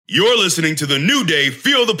You're listening to The New Day,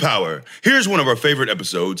 Feel the Power. Here's one of our favorite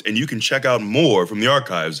episodes, and you can check out more from the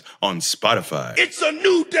archives on Spotify. It's a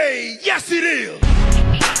new day. Yes, it is.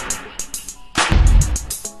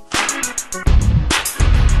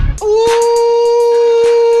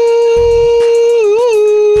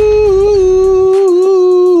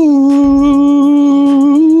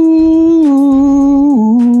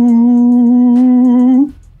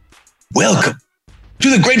 Welcome to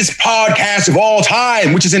the greatest podcast of all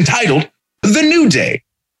time, which is entitled The New Day.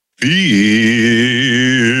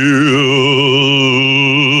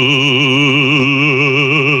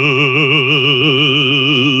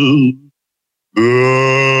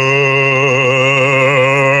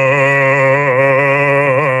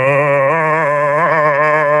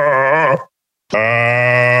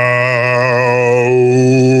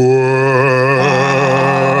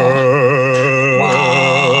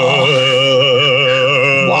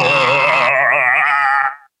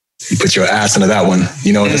 Put your ass into that one.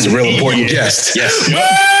 You know, it's a real important guest. Yes.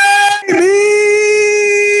 Baby!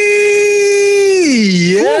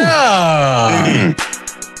 Yeah!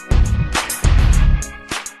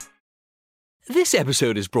 This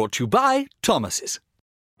episode is brought to you by Thomas's.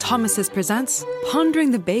 Thomas's presents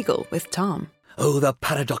Pondering the Bagel with Tom. Oh, the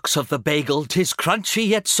paradox of the bagel. 'Tis crunchy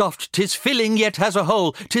yet soft, 'tis filling yet has a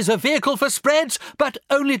hole. 'Tis a vehicle for spreads, but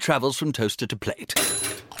only travels from toaster to plate.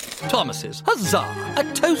 Thomas's, huzzah, a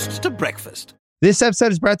toast to breakfast. This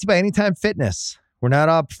episode is brought to you by Anytime Fitness. We're not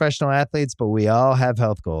all professional athletes, but we all have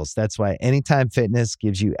health goals. That's why Anytime Fitness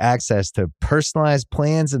gives you access to personalized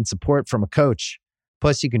plans and support from a coach.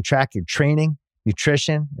 Plus, you can track your training,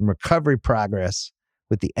 nutrition, and recovery progress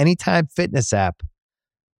with the Anytime Fitness app,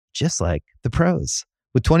 just like the pros.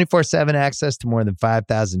 With 24/7 access to more than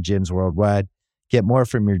 5,000 gyms worldwide, get more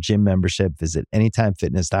from your gym membership. Visit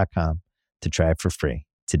anytimefitness.com to try it for free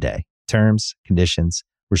today. Terms, conditions,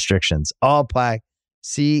 restrictions all apply.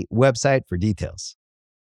 See website for details.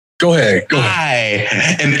 Go ahead. I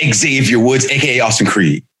am Xavier Woods, a.k.a. Austin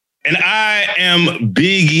Creed. And I am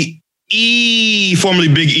Big E, formerly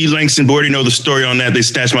Big E Langston. But already know the story on that. They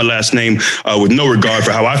snatched my last name with no regard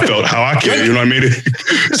for how I felt, how I cared. You know what I mean?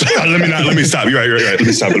 So let me stop. You're right. Let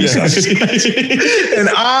me stop. And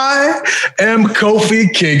I am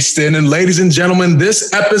Kofi Kingston. And ladies and gentlemen,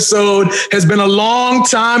 this episode has been a long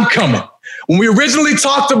time coming. When we originally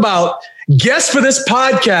talked about guests for this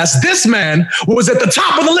podcast, this man was at the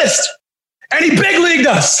top of the list. And he big leagued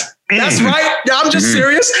us. That's right. Yeah, I'm just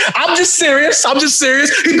serious.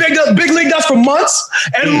 He big leagued us for months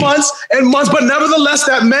and months and months. But nevertheless,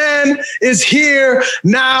 that man is here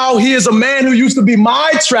now. He is a man who used to be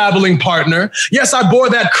my traveling partner. Yes, I bore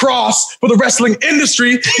that cross for the wrestling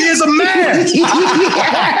industry. He is a man who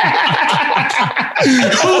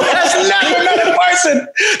has never met a person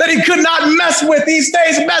that he could not mess with. He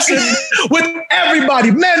stays messing with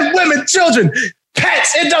everybody, men, women, children,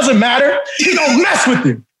 pets. It doesn't matter. He don't mess with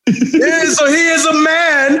you. So he is a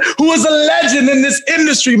man who is a legend in this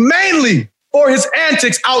industry, mainly for his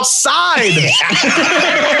antics outside.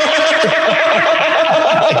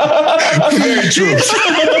 Very true.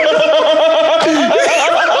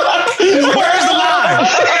 Where's the lie?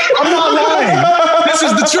 I'm not lying. This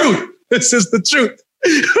is the truth.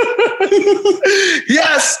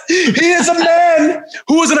 Yes, he is a man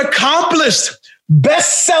who is an accomplished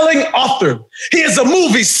best-selling author. He is a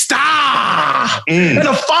movie star and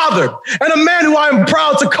a father and a man who I am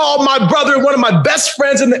proud to call my brother and one of my best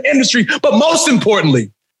friends in the industry. But most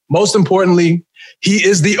importantly, he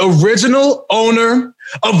is the original owner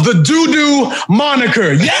of the Doo-Doo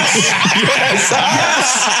moniker. Yes. Yes.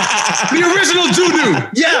 The original Doo-Doo.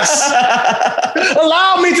 Yes.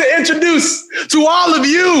 Allow me to introduce to all of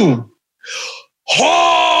you Hornswoggle.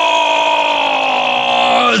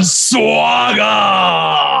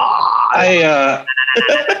 I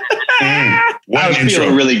was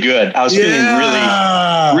feeling really good. I was feeling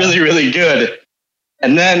really good.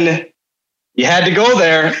 And then you had to go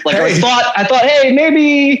there. Like I thought, hey,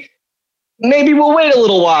 maybe we'll wait a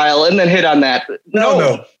little while and then hit on that.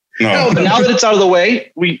 No. But now that it's out of the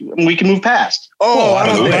way, we can move past. Oh,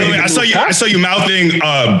 I saw you mouthing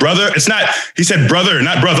brother. It's not. He said brother,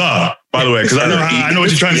 not brother. By the way, because I know what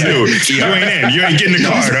you're trying to do. You ain't in. You ain't getting the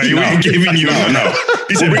card. Right? You ain't giving you. No.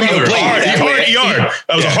 He said brother. Hard ER.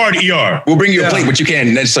 That was a hard ER. We'll bring you a plate, but you can't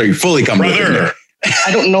necessarily fully come brother.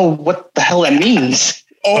 I don't know what the hell that means.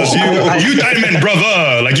 Oh, so you thought it meant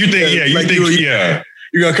brother. Like you think, yeah. You think, yeah.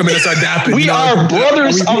 You're gonna come in and start dapping. We are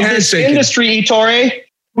brothers of this industry, Ettore.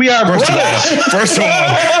 We are brothers. First of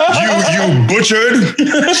all, you butchered,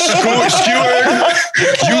 skewered,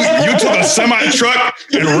 you took a semi truck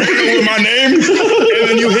and ran over my name, and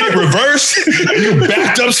then you hit it reverse, and you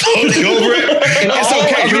backed up slowly over it. It's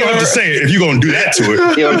okay. You don't have to say it if you're going to do that to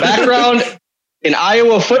it. Your background in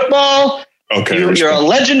Iowa football. Okay. You're a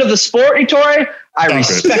legend of the sport, Ettore. I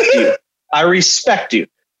respect you. I respect you.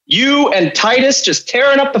 You and Titus just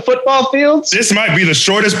tearing up the football fields. This might be the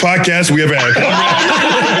shortest podcast we ever had.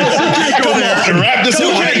 Come on, to wrap this up.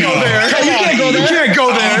 You can't go there. You can't go there. You can't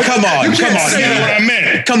go there. Come on. That's what I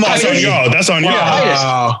meant. Come on. That's on y'all. That's on y'all.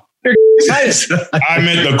 Wow. Titus. I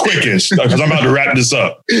meant the quickest because I'm about to wrap this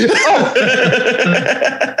up. Could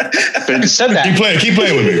have just said that. Keep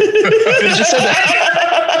playing with me. Could have just said that.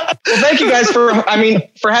 Well, thank you guys for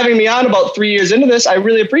having me on about 3 years into this. I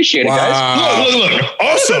really appreciate it, guys. Look.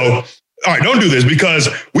 Also, all right, don't do this because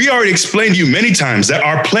we already explained to you many times that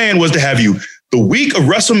our plan was to have you the week of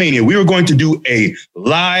WrestleMania. We were going to do a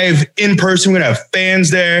live in person. We're going to have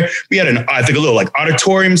fans there. We had a little like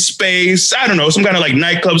auditorium space. I don't know, some kind of like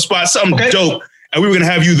nightclub spot, something dope. And we were going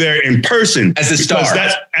to have you there in person as the star.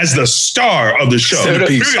 As the star of the show. So it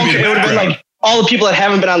would have been like all the people that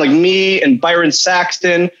haven't been on, like me and Byron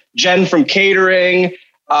Saxton, Jen from catering.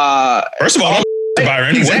 First of all,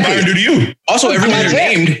 Byron, what did Byron do to you? Also, everyone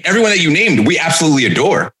that you named, we absolutely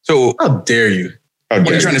adore. So how dare you? What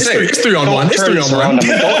are you trying to say? It's 3 on 1. It's 3 on 1.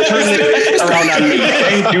 Don't turn this around on me.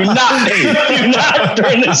 Okay? Do not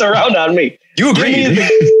turn this around on me. You agree? Give me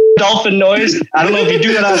the dolphin noise. I don't know if you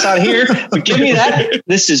do that outside here, but give me that.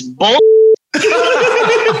 This is bull. You're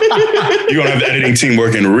going to have the editing team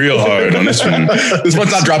working real hard on this one. This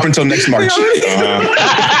one's not dropping until next March.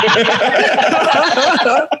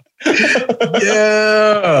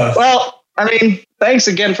 Yeah. Well, I mean, thanks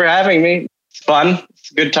again for having me. It's fun.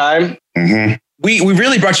 It's a good time. Mm-hmm. We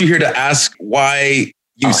really brought you here to ask why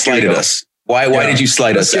you slighted us. Why did you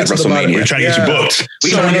slight us at WrestleMania? We're trying to get you booked.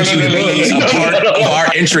 We wanted you to be a part of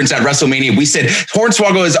our entrance at WrestleMania. We said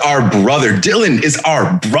Hornswoggle is our brother. Dylan is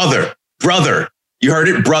our brother. Brother. You heard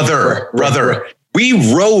it? Brother. We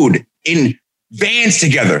rode in vans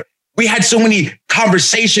together. We had so many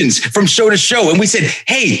conversations from show to show. And we said,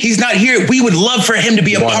 hey, he's not here. We would love for him to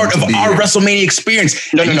be a part of our WrestleMania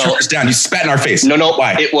experience. No. You turned us down. You spat in our face. No.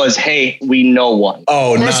 Why? It was, hey, we know one.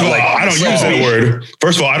 Oh, no. First of all, I don't use that word.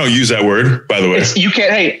 First of all, I don't use that word, by the way. You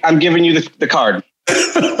can't, hey, I'm giving you the card.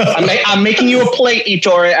 I'm making you a plate,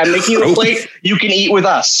 Ettore. I'm making you a plate you can eat with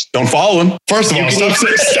us. Don't follow him. First of all, stop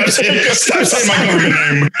saying my government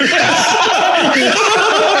name.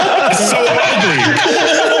 It's so ugly.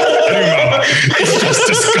 It's just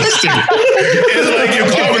disgusting. It's like you're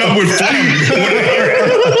carving up with phlegm.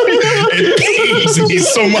 It pains me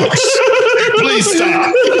so much. Please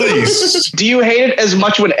stop. Please. Do you hate it as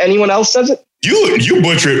much when anyone else says it? You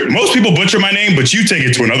butcher it. Most people butcher my name, but you take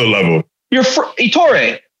it to another level. You're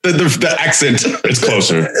Ettore. The accent. It's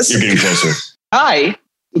closer. You're getting closer. I,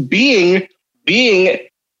 being the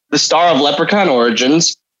star of Leprechaun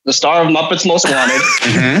Origins, the star of Muppets Most Wanted,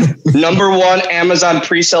 #1 Amazon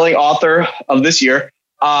pre-selling author of this year,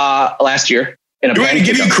 last year. We're going to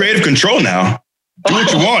give you creative control now. Do what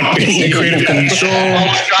you want. Creative control.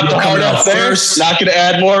 Drop the card up there. Not going to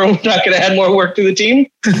add more work to the team.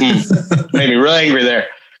 Made me really angry there.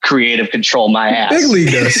 Creative control my ass. Big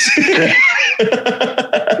leaguers.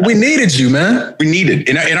 We needed you, man. We needed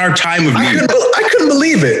in our time of need. I couldn't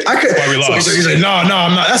believe it. That's why we lost. He said, no, I'm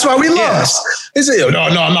not. That's why we lost. He said, no,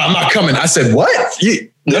 I'm not coming. I said, what? It's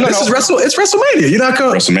WrestleMania. You're not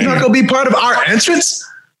going to be part of our entrance?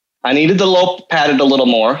 I needed the lope padded a little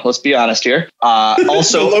more. Let's be honest here.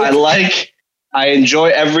 Also, I enjoy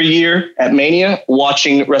every year at Mania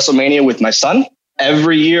watching WrestleMania with my son.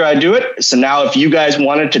 Every year I do it. So now if you guys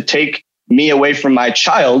wanted to take me away from my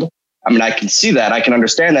child, I mean, I can see that. I can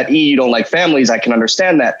understand that. You don't like families. I can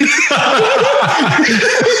understand that.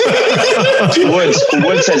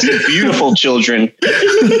 Woods says beautiful children.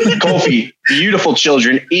 Kofi, beautiful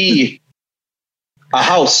children. A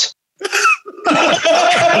house. Don't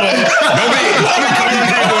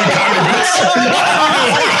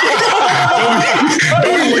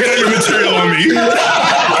wear your material on me.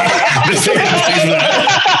 Don't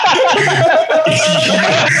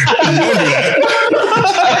do that.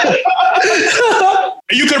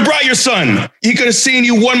 You could have brought your son. He could have seen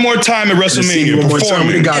you one more time at WrestleMania performing.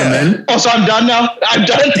 We got him in. Oh, so I'm done now? I'm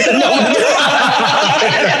done?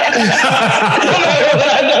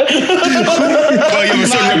 Well, you have a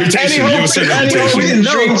certain reputation. Any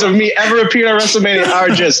dreams of me ever appearing at WrestleMania are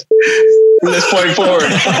just from this point forward.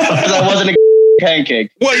 Because I wasn't a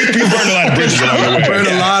pancake. Well, you burned a lot of bridges along the way. Burned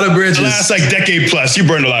a lot of bridges. The last decade plus, you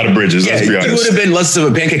burned a lot of bridges. Let's be honest. You would have been less of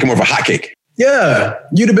a pancake and more of a hot cake. Yeah,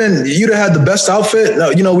 you'd have had the best outfit.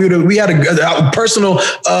 We had a personal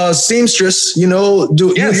seamstress. Your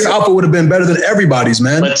outfit would have been better than everybody's,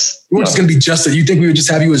 man. We weren't just gonna be you think we would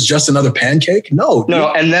just have you as just another pancake? No.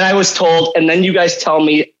 And then I was told, and then you guys tell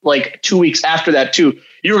me like 2 weeks after that too,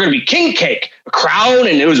 you were gonna be king cake, a crown,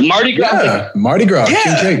 and it was Mardi Gras. Yeah, Mardi Gras,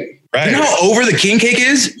 king cake. Right. You know how over the king cake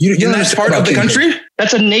is in that part of the country?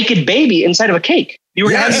 That's a naked baby inside of a cake. You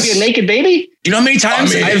were going to be a naked baby? You know how many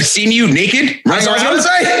times I've seen you naked? That's what I was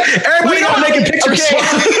going to say. Everybody got naked pictures. Okay.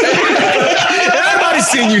 Everybody's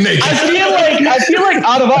seen you naked. I feel like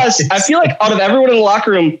out of everyone in the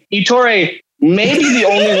locker room, Ettore may be the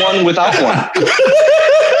only one without one.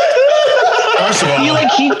 First of all, I feel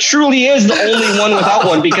like he truly is the only one without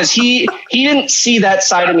one because he didn't see that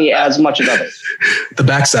side of me as much as others. The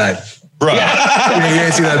backside. Bro. Yeah. You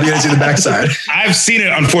didn't see that. You didn't see the backside. I've seen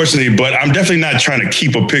it, unfortunately, but I'm definitely not trying to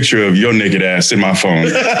keep a picture of your naked ass in my phone.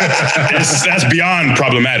 That's beyond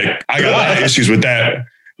problematic. I got a lot of issues with that.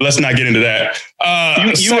 Let's not get into that.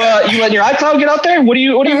 You letting your iCloud get out there? What are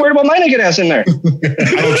you worried about my naked ass in there?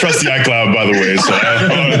 I don't trust the iCloud, by the way, so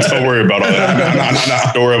don't worry about all that.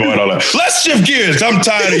 No, don't worry about all that. Let's shift gears. I'm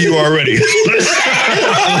tired of you already.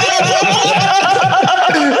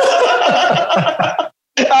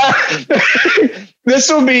 This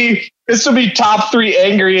will be top 3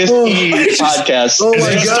 angriest podcasts. Oh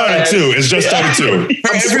my God. It's just started too.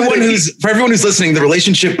 For everyone who's listening, the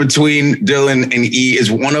relationship between Dylan and E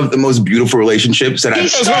is one of the most beautiful relationships that He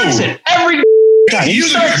starts it every time. You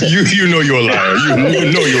know you're a liar.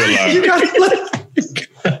 You know you're a liar.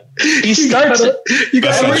 He starts it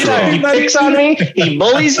every time. He picks on me. He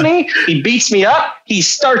bullies me. He beats me up. He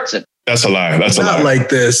starts it. That's a lie. That's a lie. Not like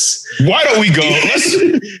this. Why don't we go?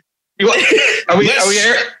 Are we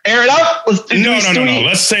air it out? No.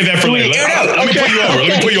 Let's save that for later. Let me put you over. Let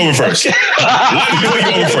me put you over first.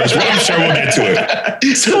 I'm sure we'll get to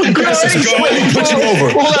it. So aggressive. Let me put you over.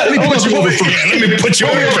 Let me put you over first. Let me put you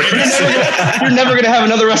over first. You're never going to have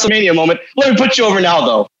another WrestleMania moment. Let me put you over now,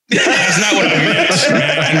 though. That's not what I meant,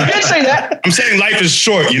 man. You did say that. I'm saying life is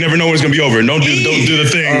short. You never know when it's gonna be over. Don't do the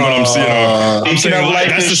thing. But I'm saying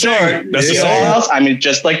life is short. That's the saying. I mean,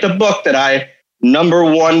 just like the book that I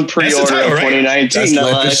 #1 pre-order of 2019.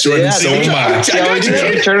 Life is short, and so am I.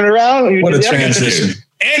 Turn it around. What a transition.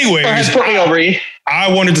 Anyways, put me over.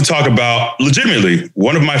 I wanted to talk about legitimately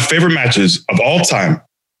one of my favorite matches of all time.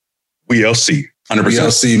 WLC. 100%.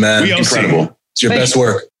 WLC, man. Incredible. It's your best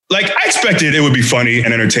work. Like, I expected it would be funny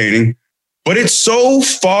and entertaining, but it so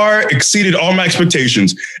far exceeded all my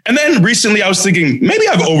expectations. And then recently I was thinking, maybe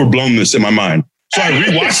I've overblown this in my mind. So I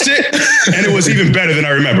rewatched it and it was even better than I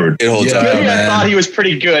remembered. It holds up. Maybe I thought he was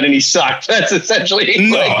pretty good and he sucked. That's essentially.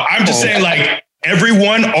 No, I'm just saying, like,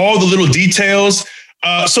 everyone, all the little details.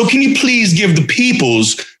 So can you please give the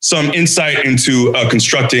peoples some insight into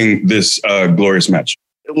constructing this glorious match?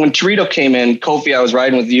 When Torito came in, Kofi, I was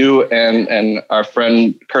riding with you and our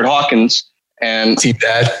friend Kurt Hawkins and Team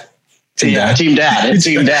Dad. Team Dad.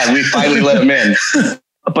 We finally let him in.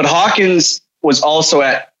 But Hawkins was also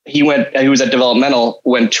he was at developmental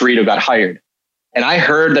when Torito got hired. And I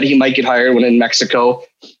heard that he might get hired when we were in Mexico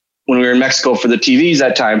for the TVs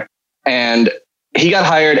that time. And he got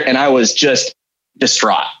hired and I was just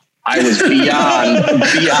distraught. I was beyond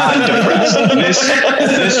depressed.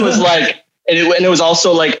 This was like, and it was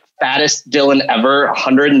also like fattest Dylan ever,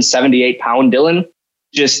 178-pound Dylan,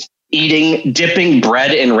 just dipping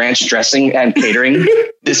bread in ranch dressing and catering.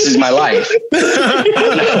 This is my life. That's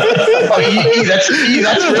real funny.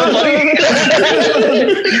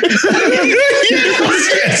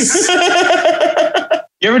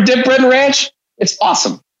 You ever dip bread in ranch? It's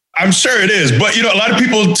awesome. I'm sure it is. But, a lot of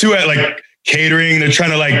people too at like catering, they're trying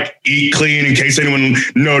to like eat clean in case anyone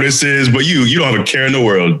notices, but you don't have a care in the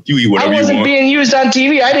world. You eat whatever you want. I wasn't being used on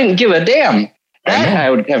TV. I didn't give a damn. I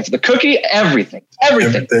would have the cookie, everything.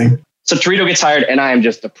 So Torito gets hired and I am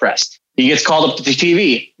just depressed. He gets called up to the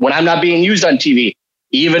TV when I'm not being used on TV,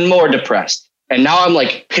 even more depressed. And now I'm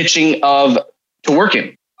like pitching to work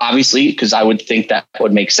him, obviously, because I would think that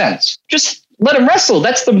would make sense. Just let him wrestle.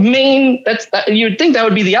 That's the main, you'd think that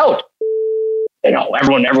would be the out.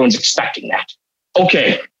 Everyone's expecting that.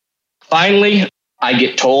 Okay. Finally, I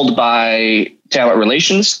get told by talent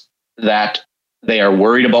relations that they are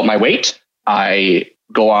worried about my weight. I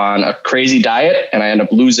go on a crazy diet and I end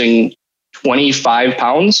up losing 25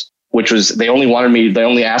 pounds, which was, they only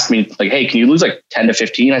asked me like, hey, can you lose like 10 to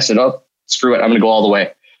 15? I said, oh, screw it. I'm going to go all the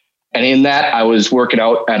way. And in that, I was working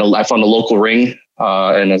out I found a local ring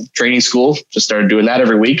in a training school, just started doing that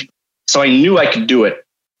every week. So I knew I could do it.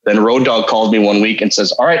 Then Road Dogg called me one week and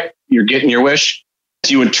says, all right, you're getting your wish.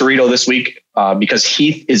 It's you and Torito this week because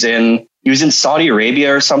Heath is in he was in Saudi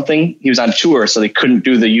Arabia or something. He was on tour, so they couldn't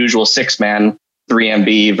do the usual 6-man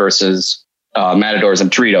 3MB versus Matadors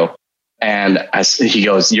and Torito. And he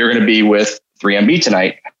goes, "You're going to be with 3MB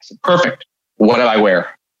tonight." I said, "Perfect. What do I wear?"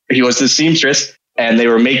 He was the seamstress, and they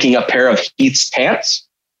were making a pair of Heath's pants.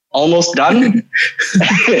 Almost done.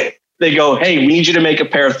 They go, "Hey, we need you to make a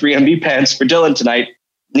pair of 3MB pants for Dylan tonight.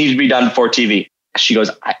 Need to be done for TV." She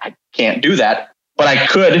goes, I can't do that, but I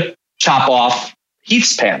could chop off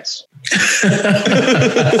Heath's pants.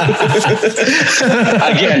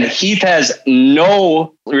 Again, Heath has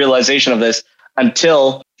no realization of this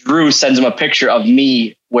until Drew sends him a picture of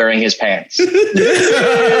me wearing his pants. And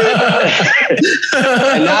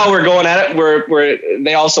now we're going at it. We're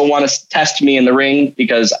they also want to test me in the ring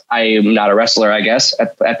because I am not a wrestler, I guess,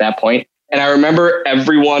 at that point. And I remember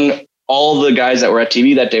all the guys that were at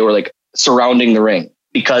TV that day were like surrounding the ring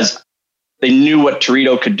because they knew what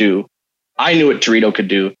Torito could do. I knew what Torito could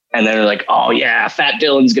do. And then they're like, "Oh yeah, Fat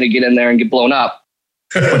Dylan's going to get in there and get blown up."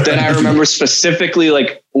 But then I remember specifically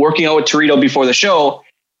like working out with Torito before the show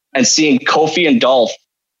and seeing Kofi and Dolph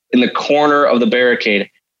in the corner of the barricade.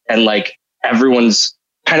 And like everyone's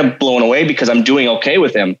kind of blown away because I'm doing okay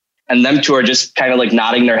with him. And them two are just kind of like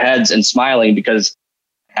nodding their heads and smiling because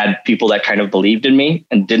I had people that kind of believed in me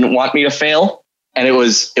and didn't want me to fail. And it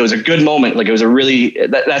was a good moment. Like it was a really,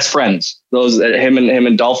 that's friends. Those him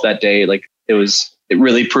and Dolph that day, like it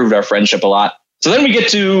really proved our friendship a lot. So then we get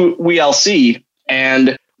to WeLC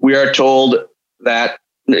and we are told that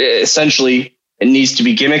essentially it needs to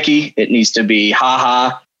be gimmicky. It needs to be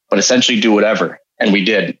haha, but essentially do whatever. And we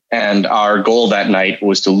did. And our goal that night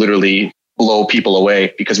was to literally blow people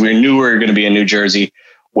away because we knew we were going to be in New Jersey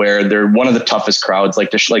where they're one of the toughest crowds,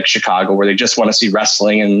 like Chicago, where they just want to see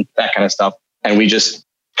wrestling and that kind of stuff. And we just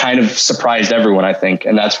kind of surprised everyone, I think.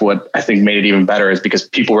 And that's what I think made it even better is because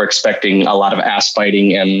people were expecting a lot of ass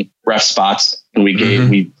fighting and ref spots. And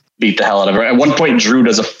we beat the hell out of her. At one point, Drew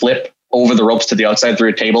does a flip over the ropes to the outside through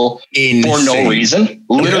a table for no reason,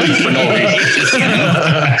 literally for no reason.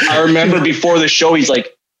 I remember before the show, he's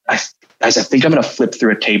like, I think I'm going to flip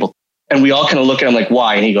through a table. And we all kind of look at him like,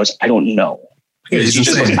 why? And he goes, I don't know. He's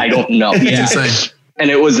just goes, I don't know. Yeah.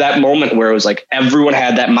 And it was that moment where it was like, everyone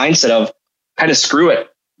had that mindset of kind of screw it.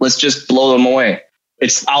 Let's just blow them away.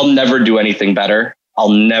 I'll never do anything better. I'll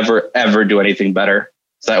never, ever do anything better.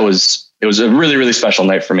 So it was a really, really special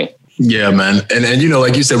night for me. Yeah, man. And you know,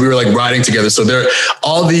 like you said, we were like riding together. So there,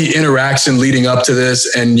 all the interaction leading up to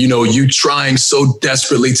this and, you know, you trying so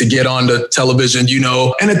desperately to get onto television, you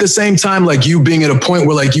know, and at the same time, like you being at a point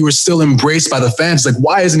where like you were still embraced by the fans, like,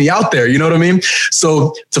 why isn't he out there? You know what I mean?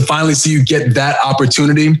 So to finally see you get that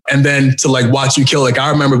opportunity and then to like watch you kill, like I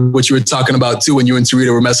remember what you were talking about too, when you and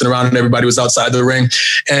Torito were messing around and everybody was outside the ring.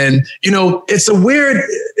 And, you know, it's a weird,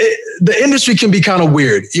 the industry can be kind of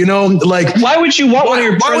weird, you know, like. Why would you want one of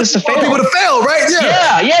your friends to fail? People to fail, right?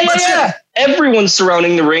 Yeah. Everyone's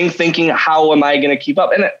surrounding the ring thinking, how am I going to keep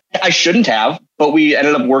up? And I shouldn't have, but we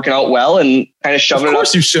ended up working out well and kind of shoving it up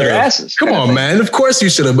their asses. Come on, man. Of course you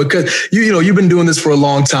should have, because you know, you've been doing this for a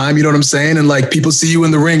long time. You know what I'm saying? And like people see you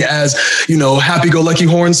in the ring as, you know, happy-go-lucky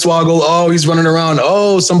Hornswoggle. Oh, he's running around.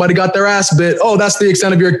 Oh, somebody got their ass bit. Oh, that's the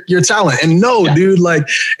extent of your talent. And no, dude, like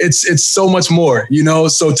it's so much more, you know?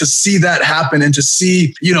 So to see that happen and to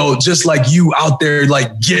see, you know, just like you out there,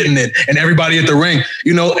 like getting it and everybody at the ring,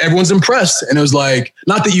 you know, everyone's impressed. And it was like,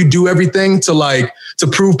 not that you do everything to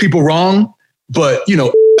prove people wrong, but you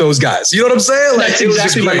know, those guys, you know what I'm saying? Like, that's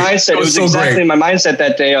exactly my mindset. It was exactly my mindset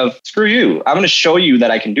that day of screw you. I'm going to show you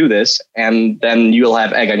that I can do this. And then you'll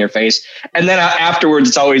have egg on your face. And then afterwards,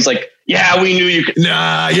 it's always like, yeah, we knew you could.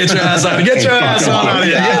 Nah, get your ass out. Get your ass out of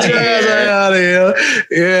here. Get your ass out of here.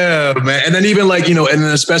 Yeah, man. And then even like, you know, and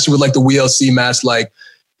then especially with like the WeLC match, like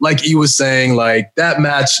he was saying, like that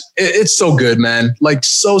match, it's so good, man. Like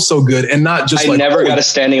so good. And not just I never got a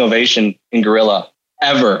standing ovation in Gorilla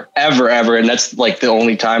ever. And that's like the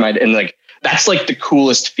only time and like, that's like the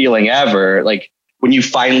coolest feeling ever. Like when you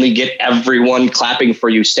finally get everyone clapping for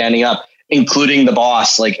you standing up, including the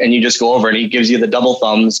boss, like, and you just go over and he gives you the double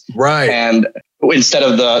thumbs. Right. And instead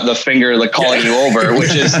of the finger, like calling you over,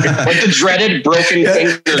 which is like the dreaded broken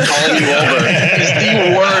finger calling you over is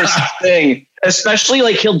the worst thing. Especially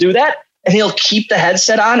like he'll do that and he'll keep the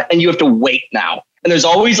headset on and you have to wait now. And there's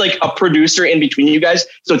always like a producer in between you guys.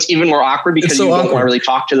 So it's even more awkward because you don't want to really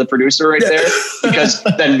talk to the producer right there because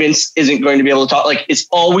then Vince isn't going to be able to talk. Like it's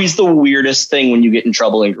always the weirdest thing when you get in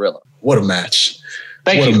trouble in Gorilla. What a match.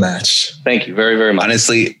 Thank you. What a match. Thank you very, very much.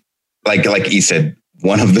 Honestly, like he said,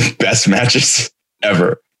 one of the best matches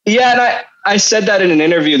ever. Yeah. And I said that in an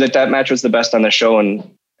interview that match was the best on the show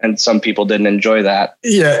and some people didn't enjoy that.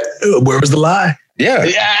 Yeah. Where was the lie? Yeah.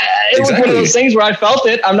 it was one of those things where I felt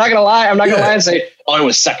it. I'm not going to lie. I'm not going to lie and say, oh, it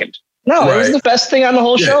was second. No, it was the best thing on the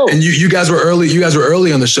whole show. And you guys were early. You guys were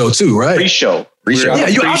early on the show too, right? Pre-show. Yeah,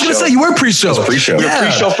 I was going to say you were pre-show. Pre-show. We were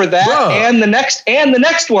pre-show for that, and the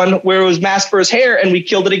next one where it was Mask for his hair, and we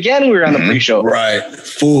killed it again. We were on the pre-show, right?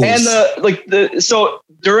 Fools. And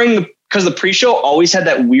because the pre-show always had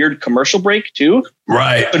that weird commercial break too,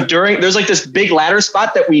 right? But there's like this big ladder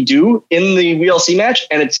spot that we do in the WLC match,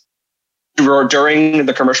 and it's during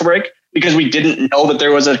the commercial break because we didn't know that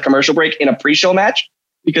there was a commercial break in a pre-show match.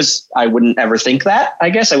 Because I wouldn't ever think that.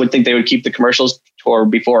 I guess I would think they would keep the commercials for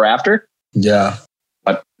before or after. Yeah.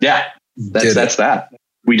 But yeah, that's that.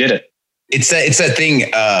 We did it. It's that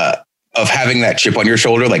thing of having that chip on your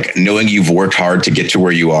shoulder, like knowing you've worked hard to get to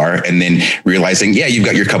where you are, and then realizing, yeah, you've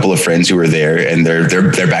got your couple of friends who are there and they're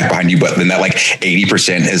back behind you, but then that like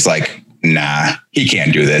 80% is like, nah, he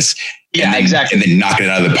can't do this. Yeah, exactly. And then knocking it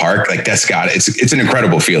out of the park, like it's an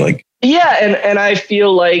incredible feeling. Yeah, and I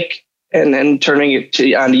feel like. And turning it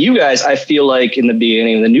onto you guys, I feel like in the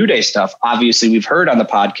beginning of the New Day stuff, obviously we've heard on the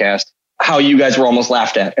podcast how you guys were almost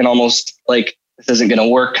laughed at and almost like this isn't going to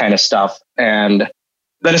work kind of stuff. And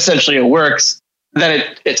then essentially it works. Then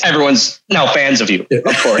it's everyone's now fans of you,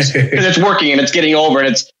 of course, because it's working and it's getting over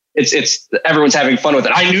and it's everyone's having fun with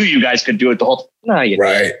it. I knew you guys could do it the whole time. No,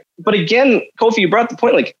 right. But again, Kofi, you brought the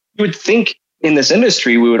point, like you would think in this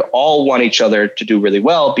industry, we would all want each other to do really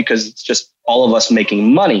well because it's just all of us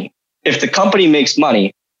making money. If the company makes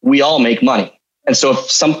money, we all make money. And so if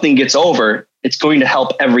something gets over, it's going to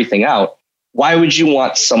help everything out. Why would you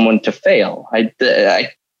want someone to fail? I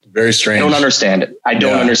very strange. I don't understand it. I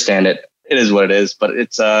don't understand it. It is what it is, but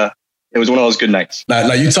it was one of those good nights.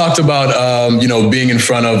 Now you talked about, being in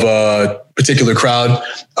front of a particular crowd,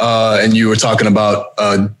 and you were talking about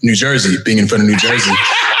New Jersey, being in front of New Jersey.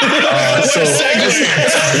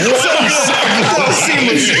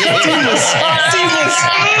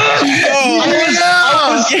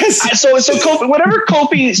 So Kofi, whenever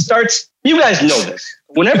Kofi starts, you guys know this.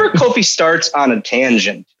 Whenever Kofi starts on a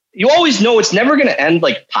tangent, you always know it's never going to end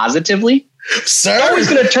like positively. Sir, he's always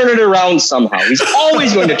going to turn it around somehow. He's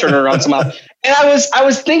always going to turn it around somehow. And I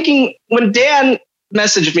was thinking when Dan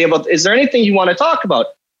messaged me about, is there anything you want to talk about?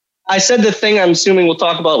 I said the thing I'm assuming we'll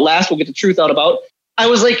talk about last. We'll get the truth out about. I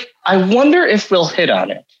was like, I wonder if we'll hit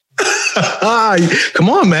on it. Come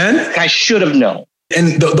on, man. I should have known.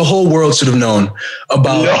 And the whole world should have known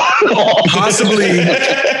about possibly,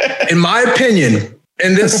 in my opinion,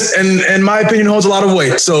 and my opinion holds a lot of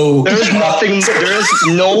weight. So there's no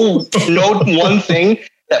one thing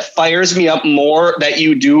that fires me up more that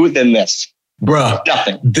you do than this. Bruh,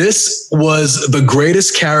 nothing. This was the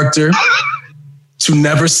greatest character to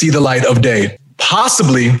never see the light of day,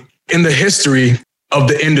 possibly in the history of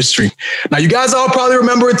the industry. Now, you guys all probably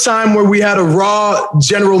remember a time where we had a Raw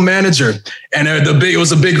general manager, and it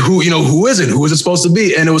was a big who is it? Who is it supposed to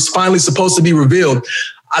be? And it was finally supposed to be revealed.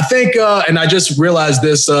 I think, and I just realized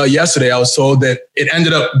this yesterday, I was told that it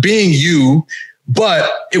ended up being you, but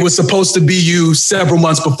it was supposed to be you several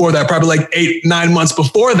months before that, probably like 8-9 months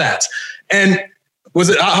before that. And was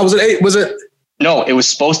it 8? Was it? No, it was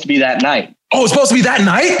supposed to be that night. Oh, it was supposed to be that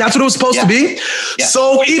night? That's what it was supposed to be? Yeah.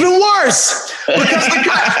 So even worse. Because the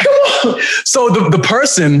guy, come on. So the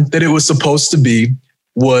person that it was supposed to be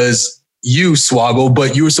was you, Swoggle,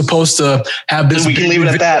 but you were supposed to have this. We can leave it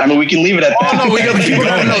at that. We can leave it at that. Oh, no, we got the people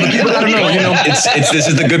gotta know. The people gotta know, This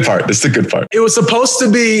is the good part. This is the good part. It was supposed to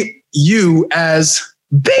be you as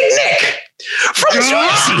Big Nick from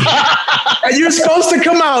Jersey. And you're supposed to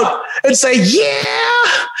come out and say, yeah,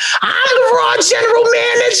 I'm the Raw general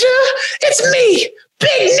manager. It's me,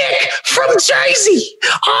 Big Nick from Jersey.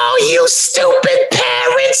 All you stupid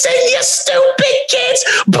parents and your stupid kids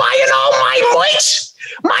buying all my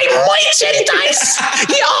merchandise,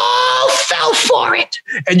 you all fell for it.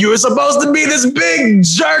 And you were supposed to be this big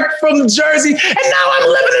jerk from Jersey. And now I'm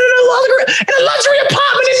living in a luxury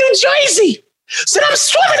apartment in New Jersey. So I'm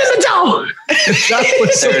swimming in the dough. There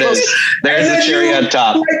it is. There's the cherry on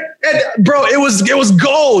top. And bro, it was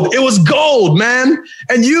gold. It was gold, man.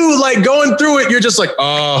 And you like going through it, you're just like,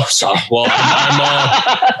 I'm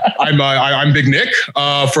Big Nick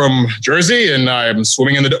from Jersey, and I'm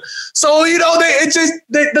swimming in the dough. So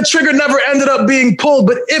the trigger never ended up being pulled.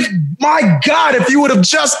 But if you would have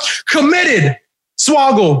just committed,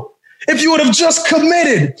 Swoggle, if you would have just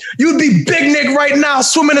committed, you'd be Big Nick right now,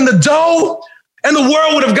 swimming in the dough. And the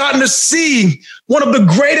world would have gotten to see one of the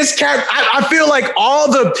greatest characters. I feel like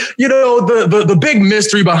all the big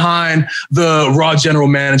mystery behind the Raw general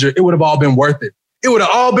manager, it would have all been worth it. It would have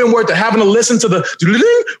all been worth it. Having to listen to the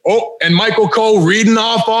and Michael Cole reading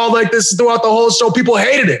off all like this throughout the whole show. People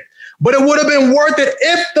hated it. but it would have been worth it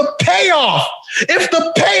if the payoff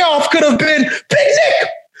could have been Big Nick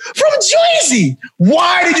from Jersey.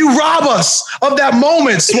 Why did you rob us of that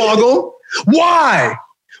moment, Swoggle? Why?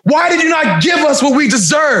 Why did you not give us what we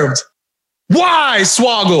deserved? Why,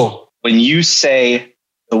 Swoggle? When you say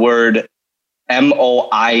the word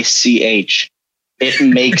MOICH, it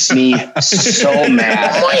makes me so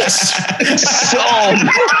mad. So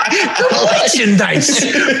merchandise.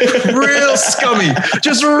 Real scummy.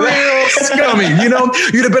 Just real scummy. You know,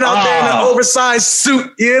 you'd have been out there in an oversized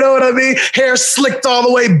suit. You know what I mean? Hair slicked all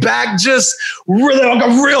the way back. Just really like a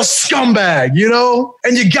real scumbag, you know?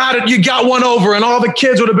 And you got it. You got one over and all the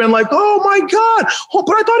kids would have been like, oh my God. Oh,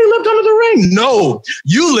 but I thought he lived under the ring. No,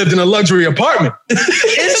 you lived in a luxury apartment in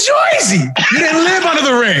Jersey. You didn't live under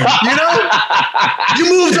the ring, you know? You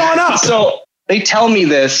moved on up. So they tell me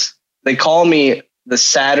this. They call me the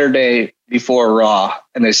Saturday before Raw,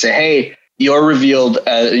 and they say, "Hey, you're revealed.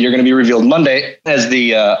 You're going to be revealed Monday as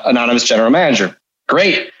the anonymous general manager."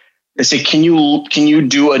 Great. They say, "Can you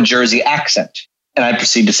do a Jersey accent?" And I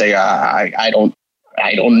proceed to say, "I don't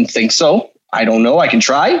think so. I don't know. I can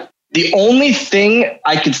try." The only thing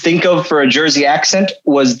I could think of for a Jersey accent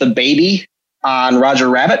was the baby on Roger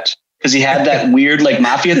Rabbit, because he had that weird like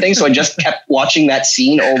mafia thing. So I just kept watching that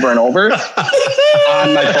scene over and over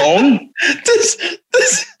on my phone.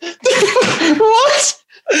 What?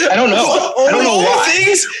 I don't know. I don't know why.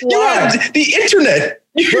 Things? You have the internet.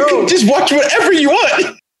 You can just watch whatever you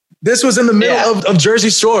want. This was in the middle of Jersey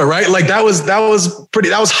Shore, right? Like that was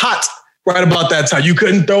hot right about that time. You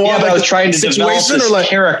couldn't throw all that. I was trying to develop this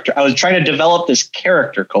character. I was trying to develop this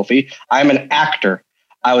character, Kofi. I'm an actor.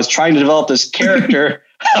 I was trying to develop this character.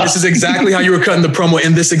 This is exactly how you were cutting the promo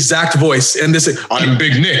in this exact voice. And this is, I'm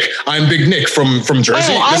Big Nick. I'm Big Nick from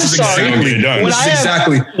Jersey. Oh, this is exactly done.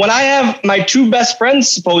 When I have my two best friends,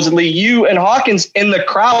 supposedly you and Hawkins, in the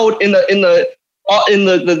crowd, in the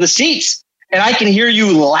seats, and I can hear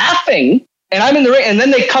you laughing, and I'm in the ring, and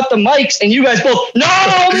then they cut the mics, and you guys both, no,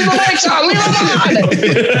 leave the mics on, leave them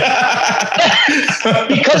on,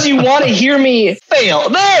 because you want to hear me fail.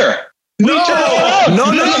 There. No.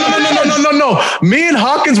 Me and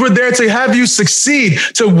Hawkins were there to have you succeed,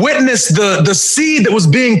 to witness the seed that was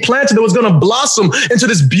being planted, that was going to blossom into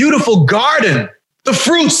this beautiful garden, the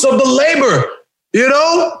fruits of the labor. You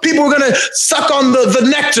know, people were going to suck on the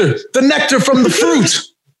nectar from the fruit.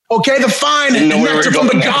 Okay, the fine nectar from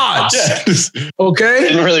the gods. Yeah. Okay,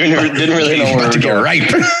 didn't really know where to get ripe.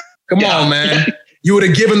 Come on, man. You would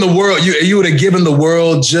have given the world. You would have given the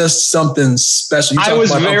world just something special.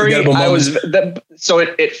 So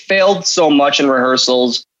it failed so much in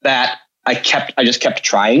rehearsals that I just kept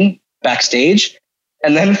trying backstage,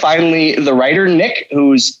 and then finally the writer Nick,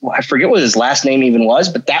 I forget what his last name even was,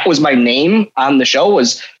 but that was my name on the show,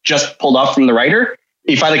 was just pulled off from the writer.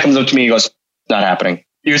 He finally comes up to me. He goes, "Not happening.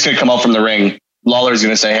 You're just gonna come out from the ring. Lawler's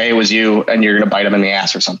gonna say, 'Hey, it was you,' and you're gonna bite him in the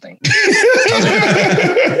ass or something."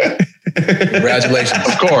 Congratulations.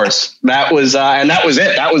 Of course. That was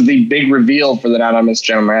it. That was the big reveal for the anonymous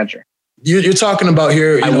general manager. You're talking about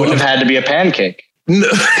here. I wouldn't have had to be a pancake. No.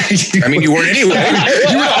 I mean, you weren't anyway.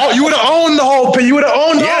 You would have owned the whole thing. You would have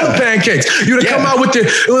owned all the pancakes. You would have come out with your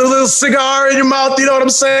little cigar in your mouth. You know what I'm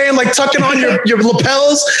saying? Like tucking on your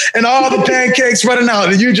lapels and all the pancakes running out.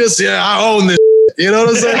 And you just, I own this. You know what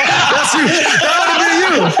I'm saying? That's you. That would have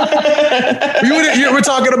been you. We're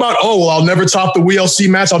talking about, I'll never top the WLC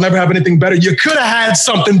match. I'll never have anything better. You could have had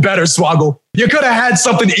something better, Swoggle. You could have had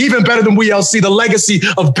something even better than WLC, the legacy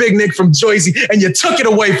of Big Nick from Jersey, and you took it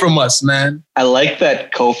away from us, man. I like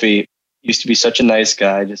that Kofi used to be such a nice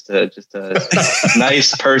guy, just a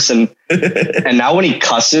nice person. And now when he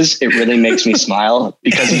cusses, it really makes me smile,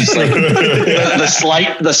 because he's like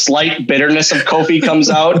the slight bitterness of Kofi comes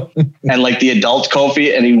out, and like the adult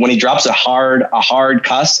Kofi. And when he drops a hard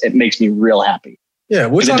cuss, it makes me reil happy. Yeah.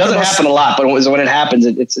 It doesn't happen a lot, but when it happens,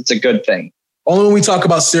 it's a good thing. Only when we talk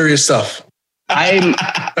about serious stuff. I'm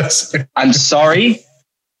sorry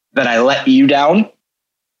that I let you down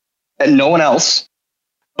and no one else.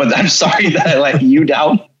 But I'm sorry that I let you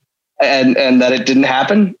down and that it didn't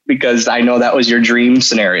happen, because I know that was your dream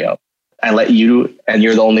scenario. I let you, and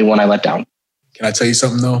you're the only one I let down. Can I tell you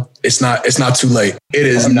something though? It's not too late. It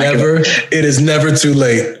is never too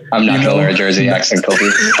late. I'm not gonna wear a Jersey accent, Kofi.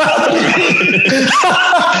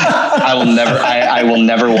 I will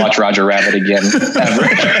never watch Roger Rabbit again, ever.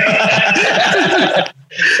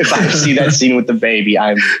 If I see that scene with the baby,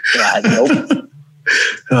 nope.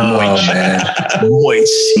 Oh man,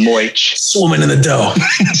 moich, swimming in the dough.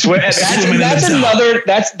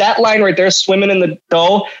 That's that line right there. Swimming in the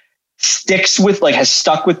dough has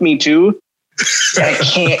stuck with me too. And I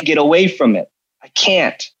can't get away from it. I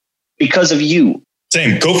can't, because of you.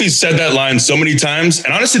 Same. Kofi said that line so many times.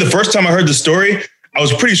 And honestly, the first time I heard the story, I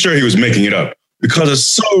was pretty sure he was making it up because it's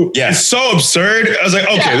so absurd. I was like,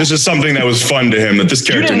 okay, this is something that was fun to him that this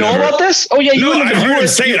character You didn't know about this? Oh yeah, No, I heard him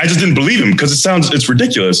say it. I just didn't believe him because it's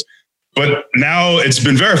ridiculous. But now it's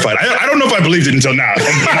been verified. I don't know if I believed it until now. It's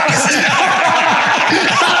like,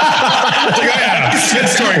 oh yeah, it's a good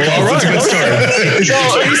story, Carl. It's a good story.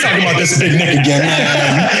 So he's talking about this big Nick again.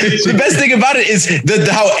 The best thing about it is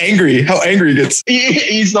how angry he gets.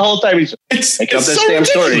 He's the whole time he's making up this damn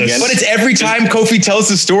story again. But it's every time Kofi tells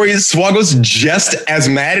the story, Swoggle's just as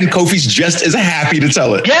mad and Kofi's just as happy to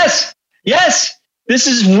tell it. Yes. This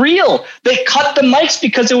is real. They cut the mics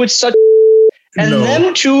because it was such. And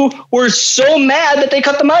them two were so mad that they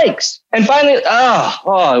cut the mics. And finally, it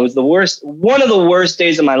was the worst, one of the worst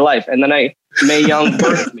days of my life. And then Mae Young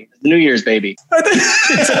birthed me, the New Year's baby.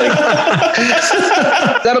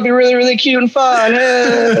 That'll be really, really cute and fun.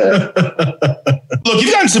 Look,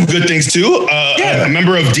 you've gotten some good things too. A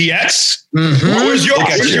member of DX. Mm-hmm. Where's your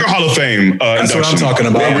Hall of Fame That's induction? what I'm talking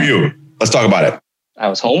about. Where were you? Let's talk about it. I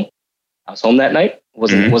was home that night.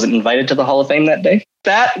 Wasn't invited to the Hall of Fame that day.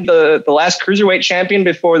 The last cruiserweight champion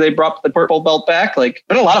before they brought the purple belt back. Like,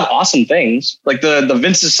 been a lot of awesome things, like the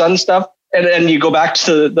Vince's son stuff, and you go back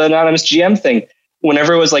to the anonymous GM thing.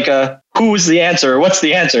 Whenever it was like who's the answer? What's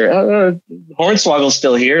the answer? Hornswoggle's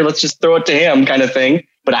still here. Let's just throw it to him, kind of thing.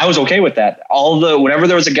 But I was okay with that. Whenever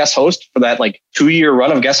there was a guest host for that 2-year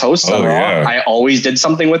run of guest hosts on Raw, I always did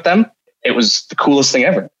something with them. It was the coolest thing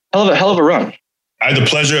ever. Hell of a run. I had the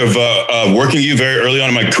pleasure of working you very early on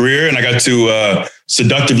in my career, and I got to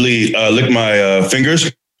seductively lick my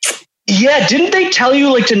fingers. Yeah, didn't they tell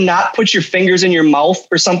you to not put your fingers in your mouth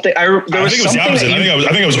or something? I think it was the opposite.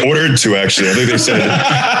 I think I was ordered to, actually. I think they said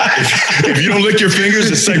if you don't lick your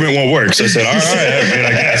fingers, this segment won't work. So I said, all right,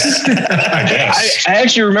 I guess. I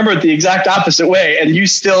actually remember it the exact opposite way, and you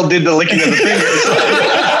still did the licking of the fingers.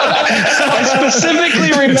 I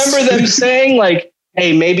specifically remember them saying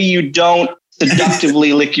hey, maybe you don't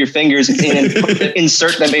seductively lick your fingers and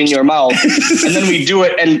insert them in your mouth. And then we do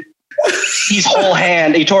it, and he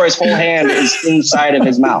tore his whole hand is inside of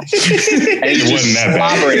his mouth. And he's just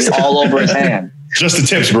slobbering all over his hand. Just the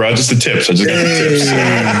tips, bro. Just the tips. I just got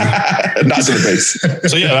the tips. Not to the face.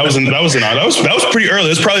 So yeah, that was pretty early. It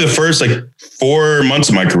was probably the first 4 months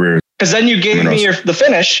of my career. Because then you gave me the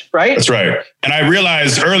finish, right? That's right. And I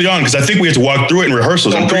realized early on, because I think we had to walk through it in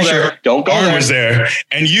rehearsals. I'm pretty sure Arn was there.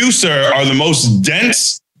 And you, sir, are the most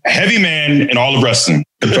dense, heavy man in all of wrestling.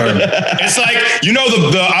 It's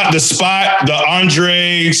the spot, the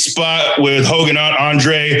Andre spot with Hogan on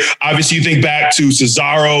Andre. Obviously, you think back to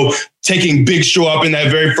Cesaro taking Big Show up in that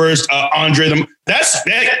very first Andre. That's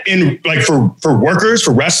that in for workers,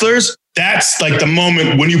 for wrestlers. That's the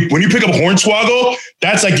moment when you pick up Hornswoggle,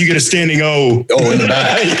 that's you get a standing O in the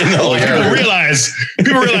back.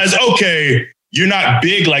 People realize, okay, you're not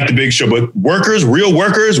big like the Big Show, but real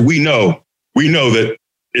workers, we know that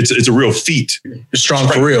it's a real feat. You're strong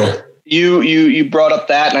for real. You brought up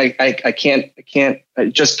that, and I can't.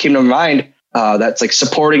 It just came to mind. That's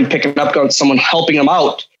supporting, picking up someone, helping them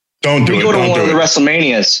out. Don't do it. We go to one of the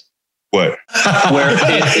WrestleManias. What? Where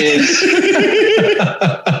it is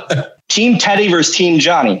Team Teddy versus Team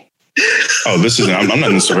Johnny. Oh, this is I'm not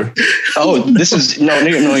in the story. Oh, this is no,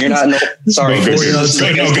 you're not. No, sorry. Good.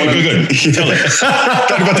 Tell it.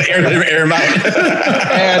 Talk about the air him out.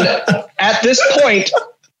 And at this point,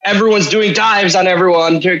 everyone's doing dives on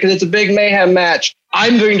everyone because it's a big mayhem match.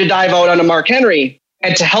 I'm going to dive out onto Mark Henry,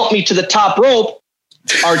 and to help me to the top rope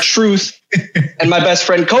are Truth and my best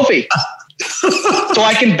friend Kofi. So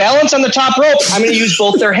I can balance on the top rope. I'm going to use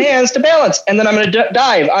both their hands to balance, and then I'm going to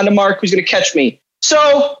dive onto Mark, who's going to catch me.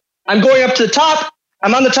 So I'm going up to the top.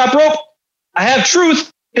 I'm on the top rope. I have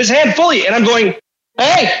Truth, his hand fully, and I'm going,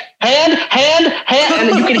 hey, hand.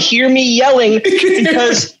 And you can hear me yelling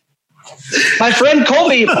because my friend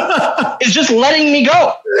Colby is just letting me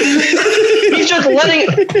go. He's just letting,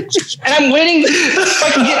 and I'm waiting so I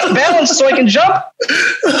can get balanced so I can jump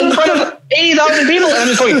in front of 80,000 people. And I'm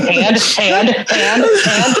just going hand. And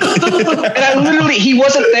I literally, he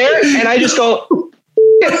wasn't there. And I just go,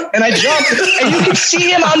 and I jump, and you can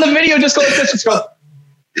see him on the video just go like this. Just go.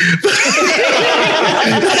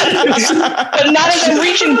 But not as I'm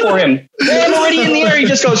reaching for him. When I'm already in the air, he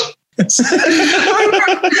just goes,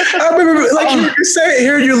 I remember, like,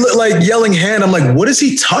 hearing you like yelling hand. I'm like, what is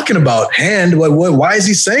he talking about? Hand? Like, what? Why is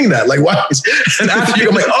he saying that? Like, why? And after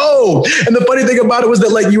I'm like, oh. And the funny thing about it was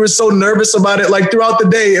that like you were so nervous about it, like throughout the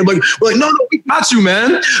day. And we're like, no, we got you,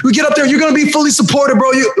 man. We get up there, you're gonna be fully supported, bro.